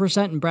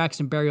 74%, and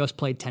Braxton Berrios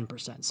played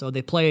 10%. So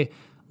they play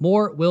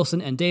Moore,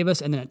 Wilson, and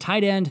Davis. And then at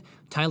tight end,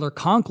 Tyler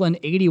Conklin,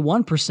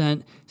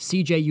 81%.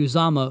 CJ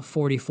Uzama,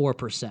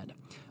 44%.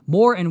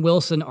 Moore and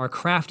Wilson are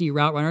crafty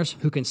route runners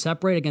who can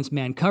separate against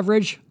man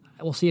coverage.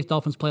 We'll see if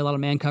Dolphins play a lot of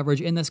man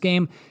coverage in this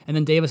game. And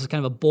then Davis is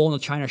kind of a bull in the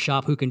china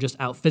shop who can just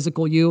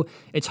out-physical you.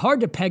 It's hard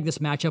to peg this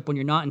matchup when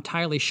you're not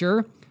entirely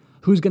sure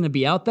who's going to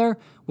be out there.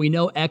 We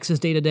know X is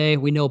day-to-day.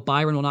 We know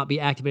Byron will not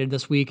be activated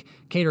this week.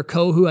 Kader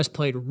Kohu has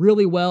played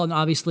really well, and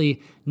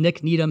obviously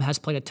Nick Needham has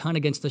played a ton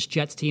against this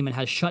Jets team and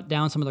has shut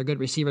down some of their good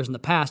receivers in the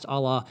past, a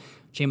la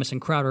Jamison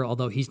Crowder,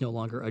 although he's no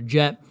longer a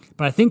Jet.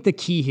 But I think the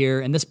key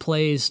here, and this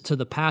plays to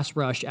the pass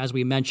rush, as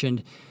we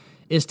mentioned,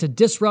 is to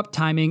disrupt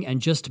timing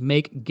and just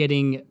make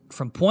getting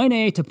from point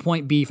A to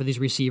point B for these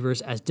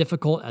receivers as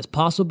difficult as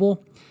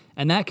possible.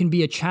 And that can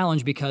be a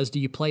challenge because do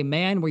you play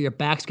man where your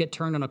backs get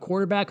turned on a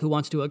quarterback who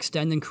wants to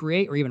extend and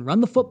create or even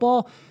run the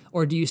football?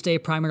 Or do you stay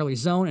primarily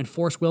zone and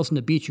force Wilson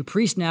to beat you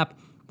pre-snap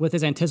with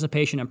his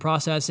anticipation and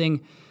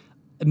processing?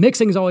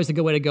 Mixing is always the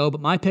good way to go,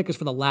 but my pick is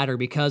for the latter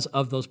because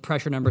of those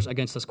pressure numbers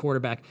against this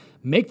quarterback.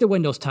 Make the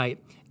windows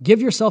tight. Give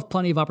yourself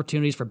plenty of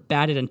opportunities for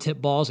batted and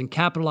tip balls and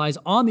capitalize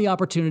on the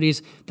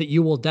opportunities that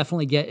you will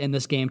definitely get in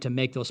this game to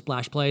make those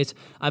splash plays.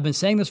 I've been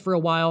saying this for a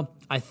while.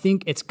 I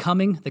think it's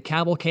coming. The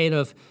cavalcade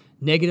of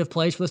negative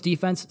plays for this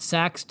defense,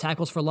 sacks,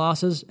 tackles for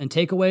losses, and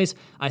takeaways.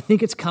 I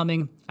think it's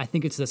coming. I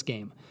think it's this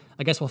game.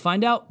 I guess we'll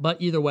find out, but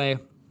either way,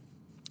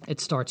 it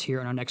starts here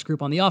in our next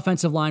group on the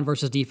offensive line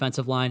versus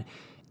defensive line.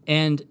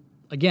 And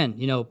again,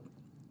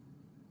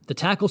 the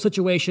tackle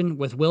situation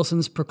with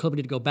Wilson's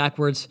proclivity to go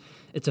backwards,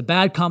 it's a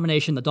bad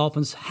combination. The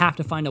Dolphins have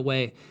to find a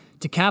way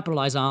to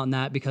capitalize on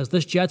that because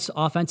this Jets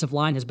offensive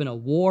line has been a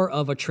war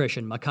of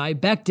attrition. Mekhi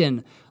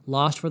Becton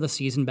lost for the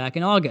season back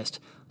in August.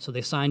 So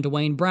they signed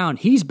Dwayne Brown.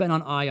 He's been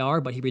on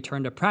IR, but he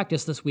returned to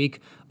practice this week,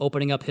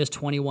 opening up his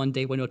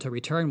 21-day window to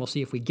return. We'll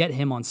see if we get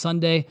him on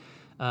Sunday.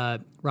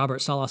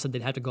 Robert Saleh said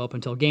they'd have to go up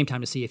until game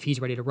time to see if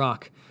he's ready to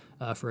rock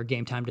for a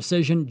game time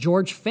decision.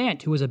 George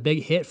Fant, who was a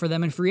big hit for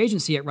them in free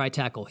agency at right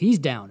tackle, he's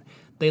down.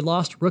 They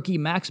lost rookie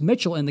Max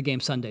Mitchell in the game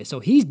Sunday, so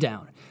he's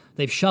down.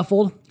 They've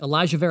shuffled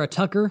Elijah Vera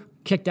Tucker,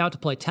 kicked out to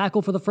play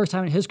tackle for the first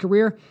time in his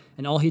career,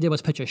 and all he did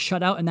was pitch a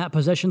shutout in that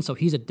position, so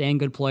he's a dang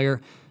good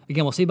player.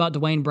 Again, we'll see about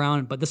Dwayne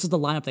Brown, but this is the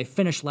lineup they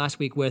finished last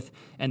week with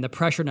and the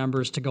pressure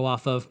numbers to go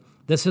off of.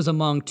 This is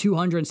among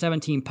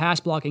 217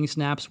 pass blocking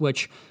snaps,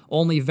 which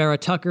only Vera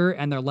Tucker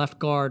and their left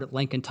guard,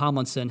 Lincoln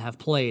Tomlinson, have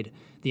played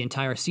the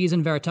entire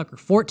season. Vera Tucker,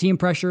 14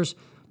 pressures,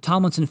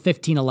 Tomlinson,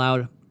 15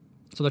 allowed.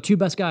 So the two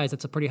best guys,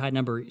 that's a pretty high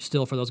number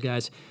still for those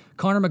guys.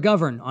 Connor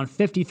McGovern on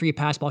 53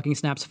 pass blocking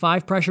snaps,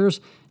 5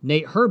 pressures.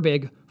 Nate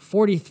Herbig,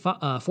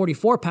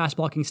 44 pass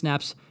blocking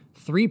snaps,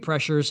 3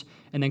 pressures.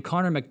 And then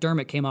Connor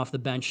McDermott came off the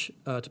bench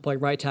to play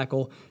right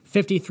tackle,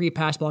 53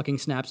 pass blocking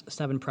snaps,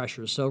 7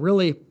 pressures. So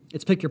really,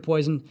 it's pick your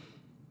poison.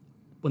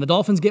 When the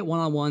Dolphins get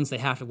one-on-ones, they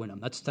have to win them.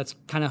 That's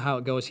kind of how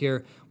it goes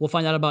here. We'll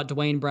find out about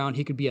Dwayne Brown.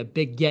 He could be a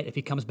big get if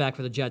he comes back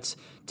for the Jets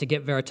to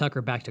get Vera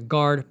Tucker back to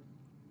guard.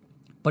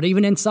 But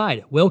even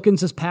inside,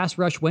 Wilkins' pass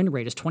rush win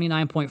rate is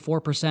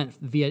 29.4%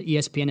 via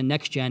ESPN and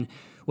NextGen,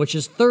 which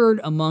is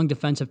third among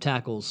defensive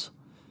tackles.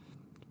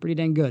 Pretty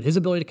dang good. His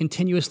ability to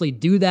continuously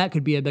do that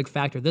could be a big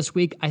factor this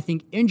week. I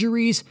think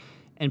injuries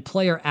and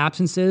player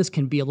absences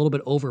can be a little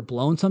bit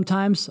overblown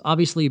sometimes.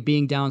 Obviously,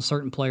 being down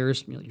certain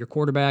players, your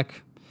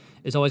quarterback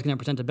is always going to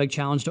present a big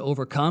challenge to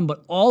overcome,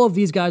 but all of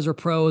these guys are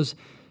pros,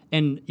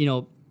 and,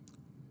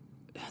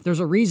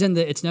 there's a reason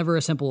that it's never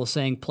as simple as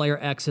saying player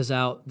X is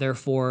out,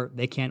 therefore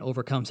they can't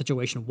overcome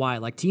situation Y.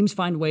 Like, teams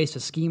find ways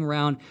to scheme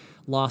around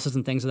losses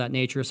and things of that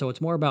nature, so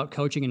it's more about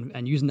coaching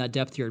and using that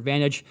depth to your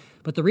advantage.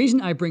 But the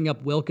reason I bring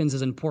up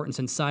Wilkins' importance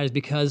inside is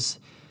because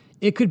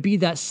it could be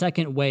that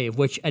second wave,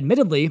 which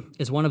admittedly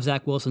is one of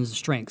Zach Wilson's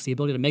strengths, the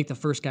ability to make the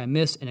first guy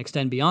miss and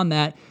extend beyond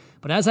that.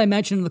 But as I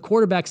mentioned in the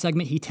quarterback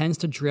segment, he tends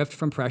to drift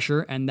from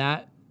pressure, and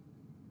that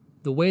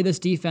the way this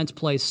defense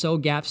plays so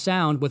gap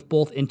sound with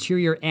both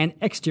interior and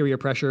exterior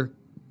pressure,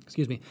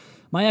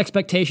 my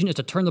expectation is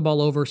to turn the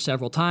ball over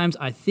several times.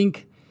 I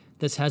think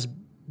this has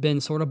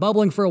been sort of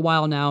bubbling for a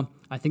while now.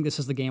 I think this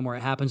is the game where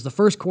it happens. The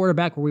first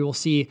quarterback where we will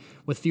see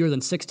with fewer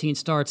than 16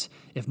 starts,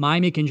 if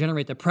Miami can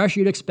generate the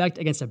pressure you'd expect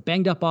against a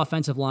banged-up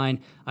offensive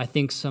line, I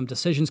think some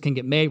decisions can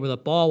get made where the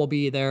ball will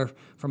be there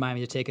for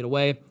Miami to take it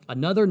away.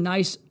 Another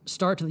nice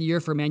start to the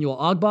year for Emmanuel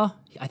Ogbah.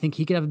 I think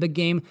he could have a big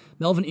game.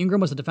 Melvin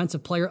Ingram was the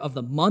Defensive Player of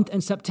the Month in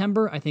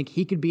September. I think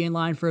he could be in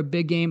line for a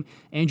big game.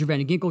 Andrew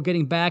Van Ginkel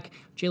getting back.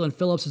 Jalen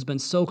Phillips has been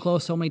so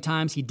close so many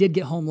times. He did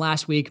get home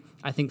last week.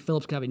 I think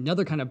Phillips could have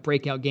another kind of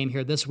breakout game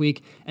here this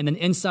week. And then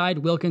inside,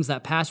 Wilkins,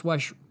 that pass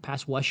rush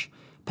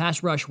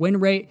win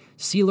rate.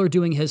 Sealer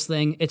doing his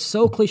thing. It's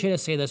so cliche to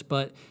say this,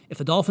 but if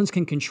the Dolphins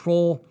can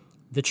control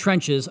the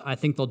trenches, I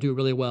think they'll do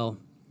really well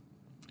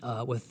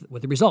with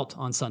the result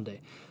on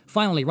Sunday.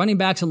 Finally, running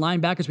backs and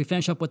linebackers, we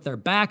finish up with their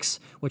backs,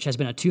 which has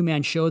been a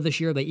two-man show this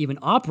year. They even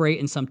operate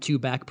in some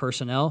two-back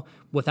personnel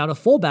without a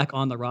fullback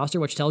on the roster,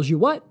 which tells you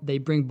what? They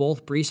bring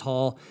both Breece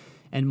Hall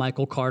and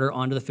Michael Carter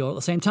onto the field at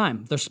the same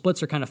time. Their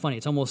splits are kind of funny.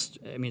 It's almost,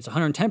 it's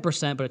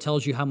 110%, but it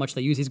tells you how much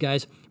they use these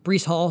guys.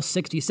 Breece Hall,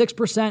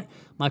 66%.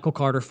 Michael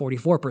Carter,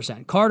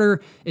 44%.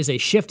 Carter is a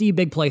shifty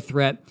big play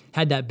threat.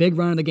 Had that big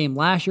run in the game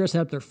last year,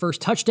 set up their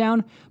first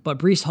touchdown, but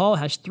Breece Hall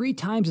has 3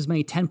 times as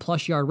many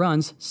 10-plus yard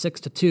runs,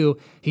 6-2.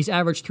 He's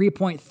averaged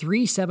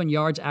 3.37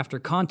 yards after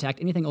contact.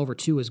 Anything over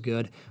 2 is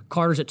good.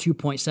 Carter's at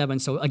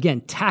 2.7. So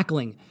again,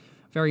 tackling,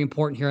 very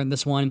important here in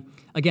this one.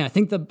 Again, I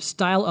think the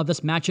style of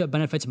this matchup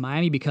benefits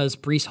Miami because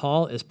Breece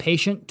Hall is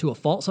patient to a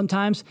fault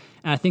sometimes,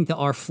 and I think that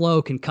our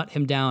flow can cut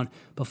him down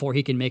before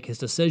he can make his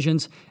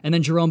decisions. And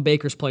then Jerome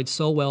Baker's played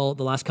so well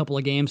the last couple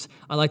of games.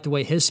 I like the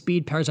way his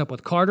speed pairs up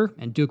with Carter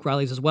and Duke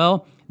Riley's as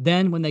well.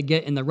 Then when they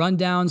get in the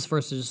rundowns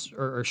versus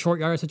or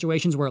short yard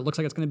situations where it looks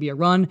like it's going to be a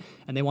run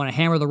and they want to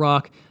hammer the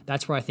rock,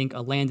 that's where I think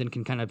a Landon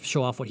can kind of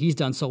show off what he's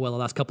done so well the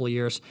last couple of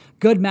years.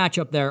 Good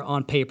matchup there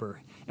on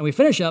paper. And we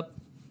finish up.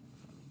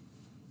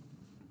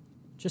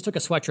 Just took a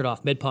sweatshirt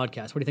off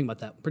mid-podcast. What do you think about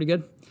that? Pretty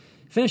good?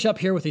 Finish up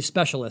here with these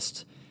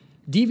specialists.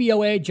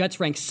 DVOA, Jets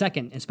rank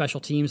 2nd in special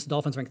teams. The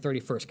Dolphins rank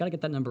 31st. Got to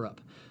get that number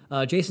up.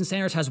 Jason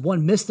Sanders has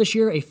one miss this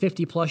year, a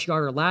 50-plus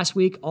yarder last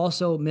week.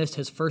 Also missed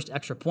his first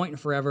extra point in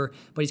forever.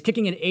 But he's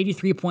kicking an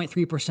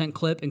 83.3%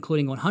 clip,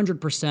 including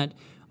 100%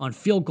 on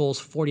field goals,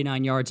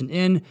 49 yards and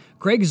in.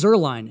 Greg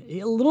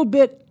Zuerlein, a little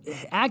bit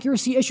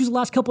accuracy issues the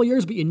last couple of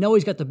years, but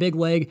he's got the big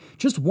leg.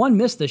 Just one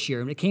miss this year,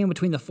 and it came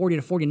between the 40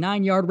 to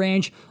 49 yard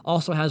range.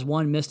 Also has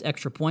one missed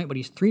extra point, but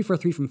he's 3 for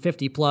 3 from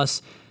 50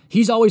 plus.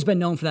 He's always been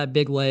known for that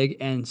big leg,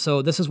 and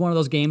so this is one of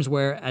those games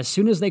where as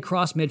soon as they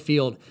cross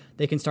midfield,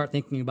 they can start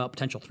thinking about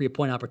potential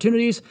 3-point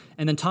opportunities.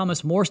 And then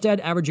Thomas Morstead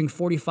averaging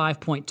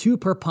 45.2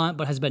 per punt,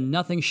 but has been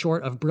nothing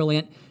short of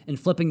brilliant in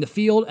flipping the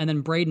field. And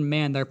then Braden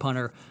Mann, their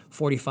punter,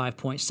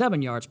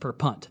 45.7 yards per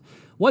punt.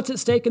 What's at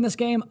stake in this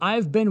game?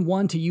 I've been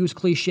one to use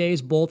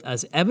cliches both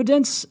as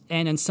evidence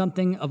and in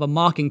something of a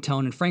mocking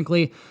tone, and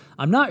frankly,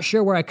 I'm not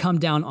sure where I come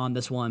down on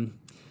this one.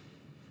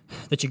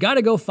 That you got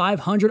to go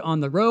 500 on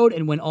the road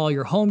and win all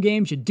your home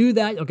games. You do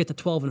that, you'll get to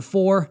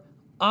 12-4.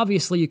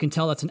 Obviously, you can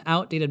tell that's an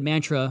outdated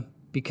mantra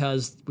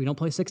because we don't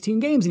play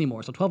 16 games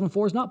anymore, so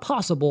 12-4 is not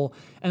possible.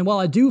 And while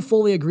I do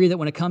fully agree that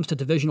when it comes to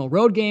divisional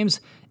road games,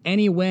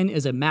 any win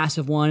is a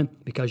massive one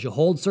because you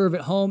hold serve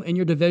at home in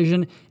your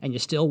division and you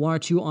still 1 or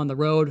 2 on the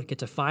road, get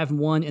to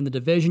 5-1 in the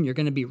division, you're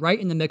going to be right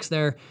in the mix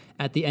there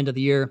at the end of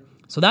the year.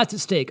 So that's at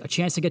stake, a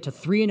chance to get to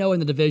 3-0 in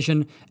the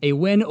division, a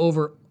win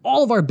over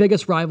all of our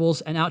biggest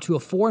rivals, and out to a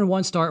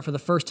 4-1 start for the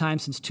first time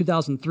since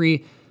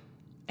 2003.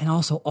 And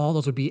also, all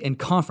those would be in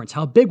conference.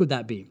 How big would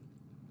that be?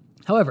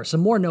 However,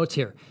 some more notes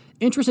here.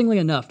 Interestingly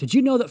enough, did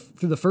you know that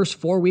through the first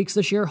 4 weeks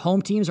this year,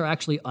 home teams are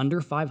actually under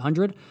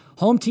 500?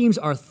 Home teams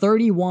are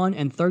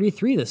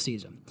 31-33 this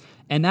season.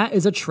 And that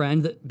is a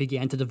trend that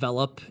began to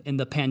develop in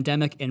the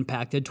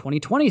pandemic-impacted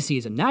 2020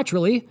 season.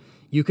 Naturally,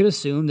 you could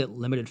assume that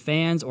limited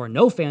fans or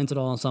no fans at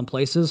all in some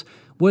places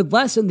would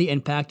lessen the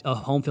impact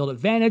of home field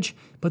advantage,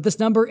 but this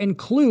number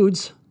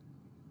includes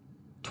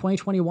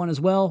 2021 as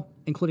well,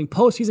 including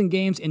postseason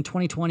games in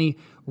 2020.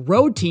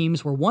 Road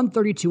teams were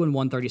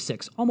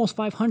 132-136, almost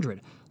 500.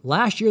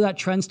 Last year, that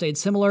trend stayed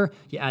similar.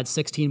 You add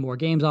 16 more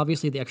games,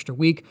 obviously, the extra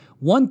week.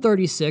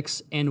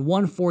 136 and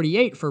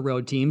 148 for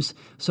road teams.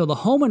 So the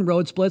home and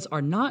road splits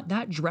are not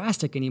that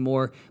drastic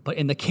anymore. But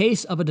in the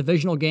case of a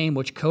divisional game,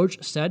 which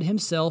Coach said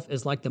himself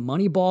is like the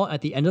money ball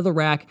at the end of the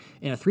rack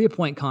in a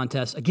 3-point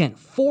contest, again,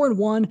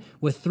 4-1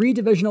 with 3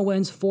 divisional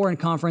wins, 4 in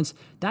conference.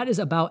 That is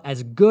about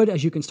as good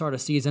as you can start a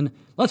season.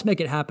 Let's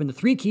make it happen. The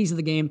 3 keys of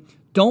the game: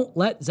 don't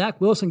let Zach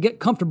Wilson get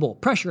comfortable.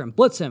 Pressure him,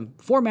 blitz him,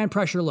 4-man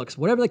pressure looks,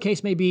 whatever the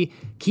case may be,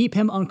 keep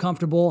him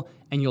uncomfortable,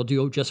 and you'll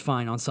do just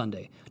fine on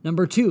Sunday.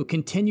 Number 2,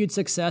 continued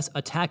success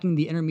attacking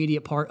the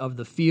intermediate part of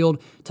the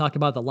field. Talk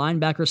about the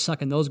linebackers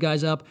sucking those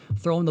guys up,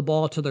 throwing the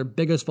ball to their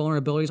biggest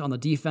vulnerabilities on the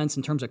defense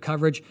in terms of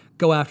coverage.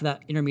 Go after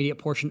that intermediate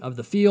portion of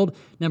the field.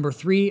 Number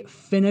 3,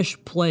 finish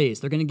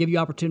plays. They're going to give you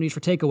opportunities for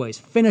takeaways.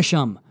 Finish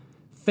them.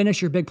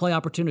 Finish your big play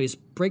opportunities.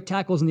 Break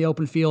tackles in the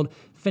open field.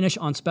 Finish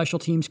on special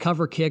teams.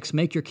 Cover kicks.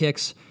 Make your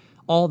kicks.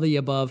 All the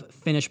above.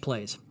 Finish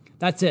plays.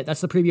 That's it.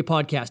 That's the preview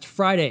podcast.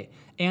 Friday,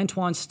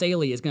 Antoine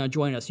Staley is going to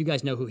join us. You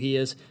guys know who he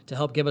is, to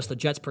help give us the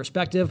Jets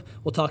perspective.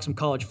 We'll talk some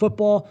college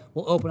football.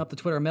 We'll open up the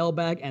Twitter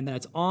mailbag, and then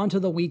it's on to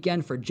the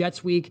weekend for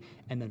Jets week,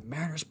 and then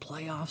Mariners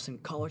playoffs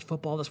and college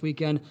football this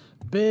weekend.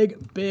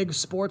 Big, big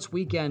sports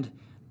weekend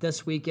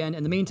this weekend.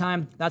 In the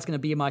meantime, that's going to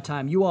be my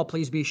time. You all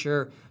please be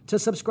sure to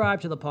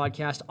subscribe to the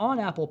podcast on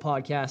Apple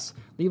Podcasts.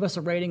 Leave us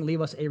a rating,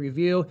 leave us a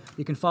review.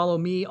 You can follow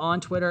me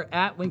on Twitter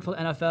at Wingfield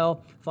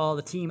NFL. Follow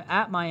the team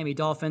at Miami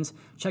Dolphins.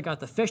 Check out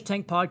the Fish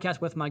Tank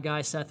podcast with my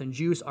guys Seth and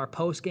Juice, our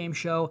post-game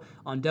show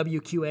on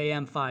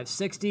WQAM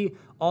 560.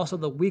 Also,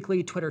 the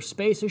weekly Twitter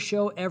Spaces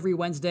show every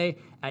Wednesday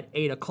at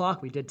 8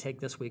 o'clock. We did take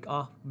this week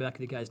off. I'll be back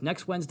with you guys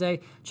next Wednesday.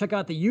 Check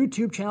out the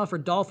YouTube channel for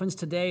Dolphins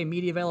Today,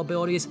 media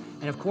availabilities.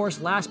 And of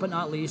course, last but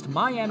not least,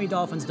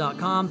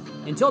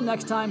 MiamiDolphins.com. Until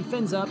next time,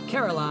 fins up,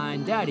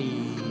 Caroline,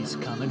 Daddy's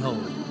coming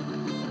home.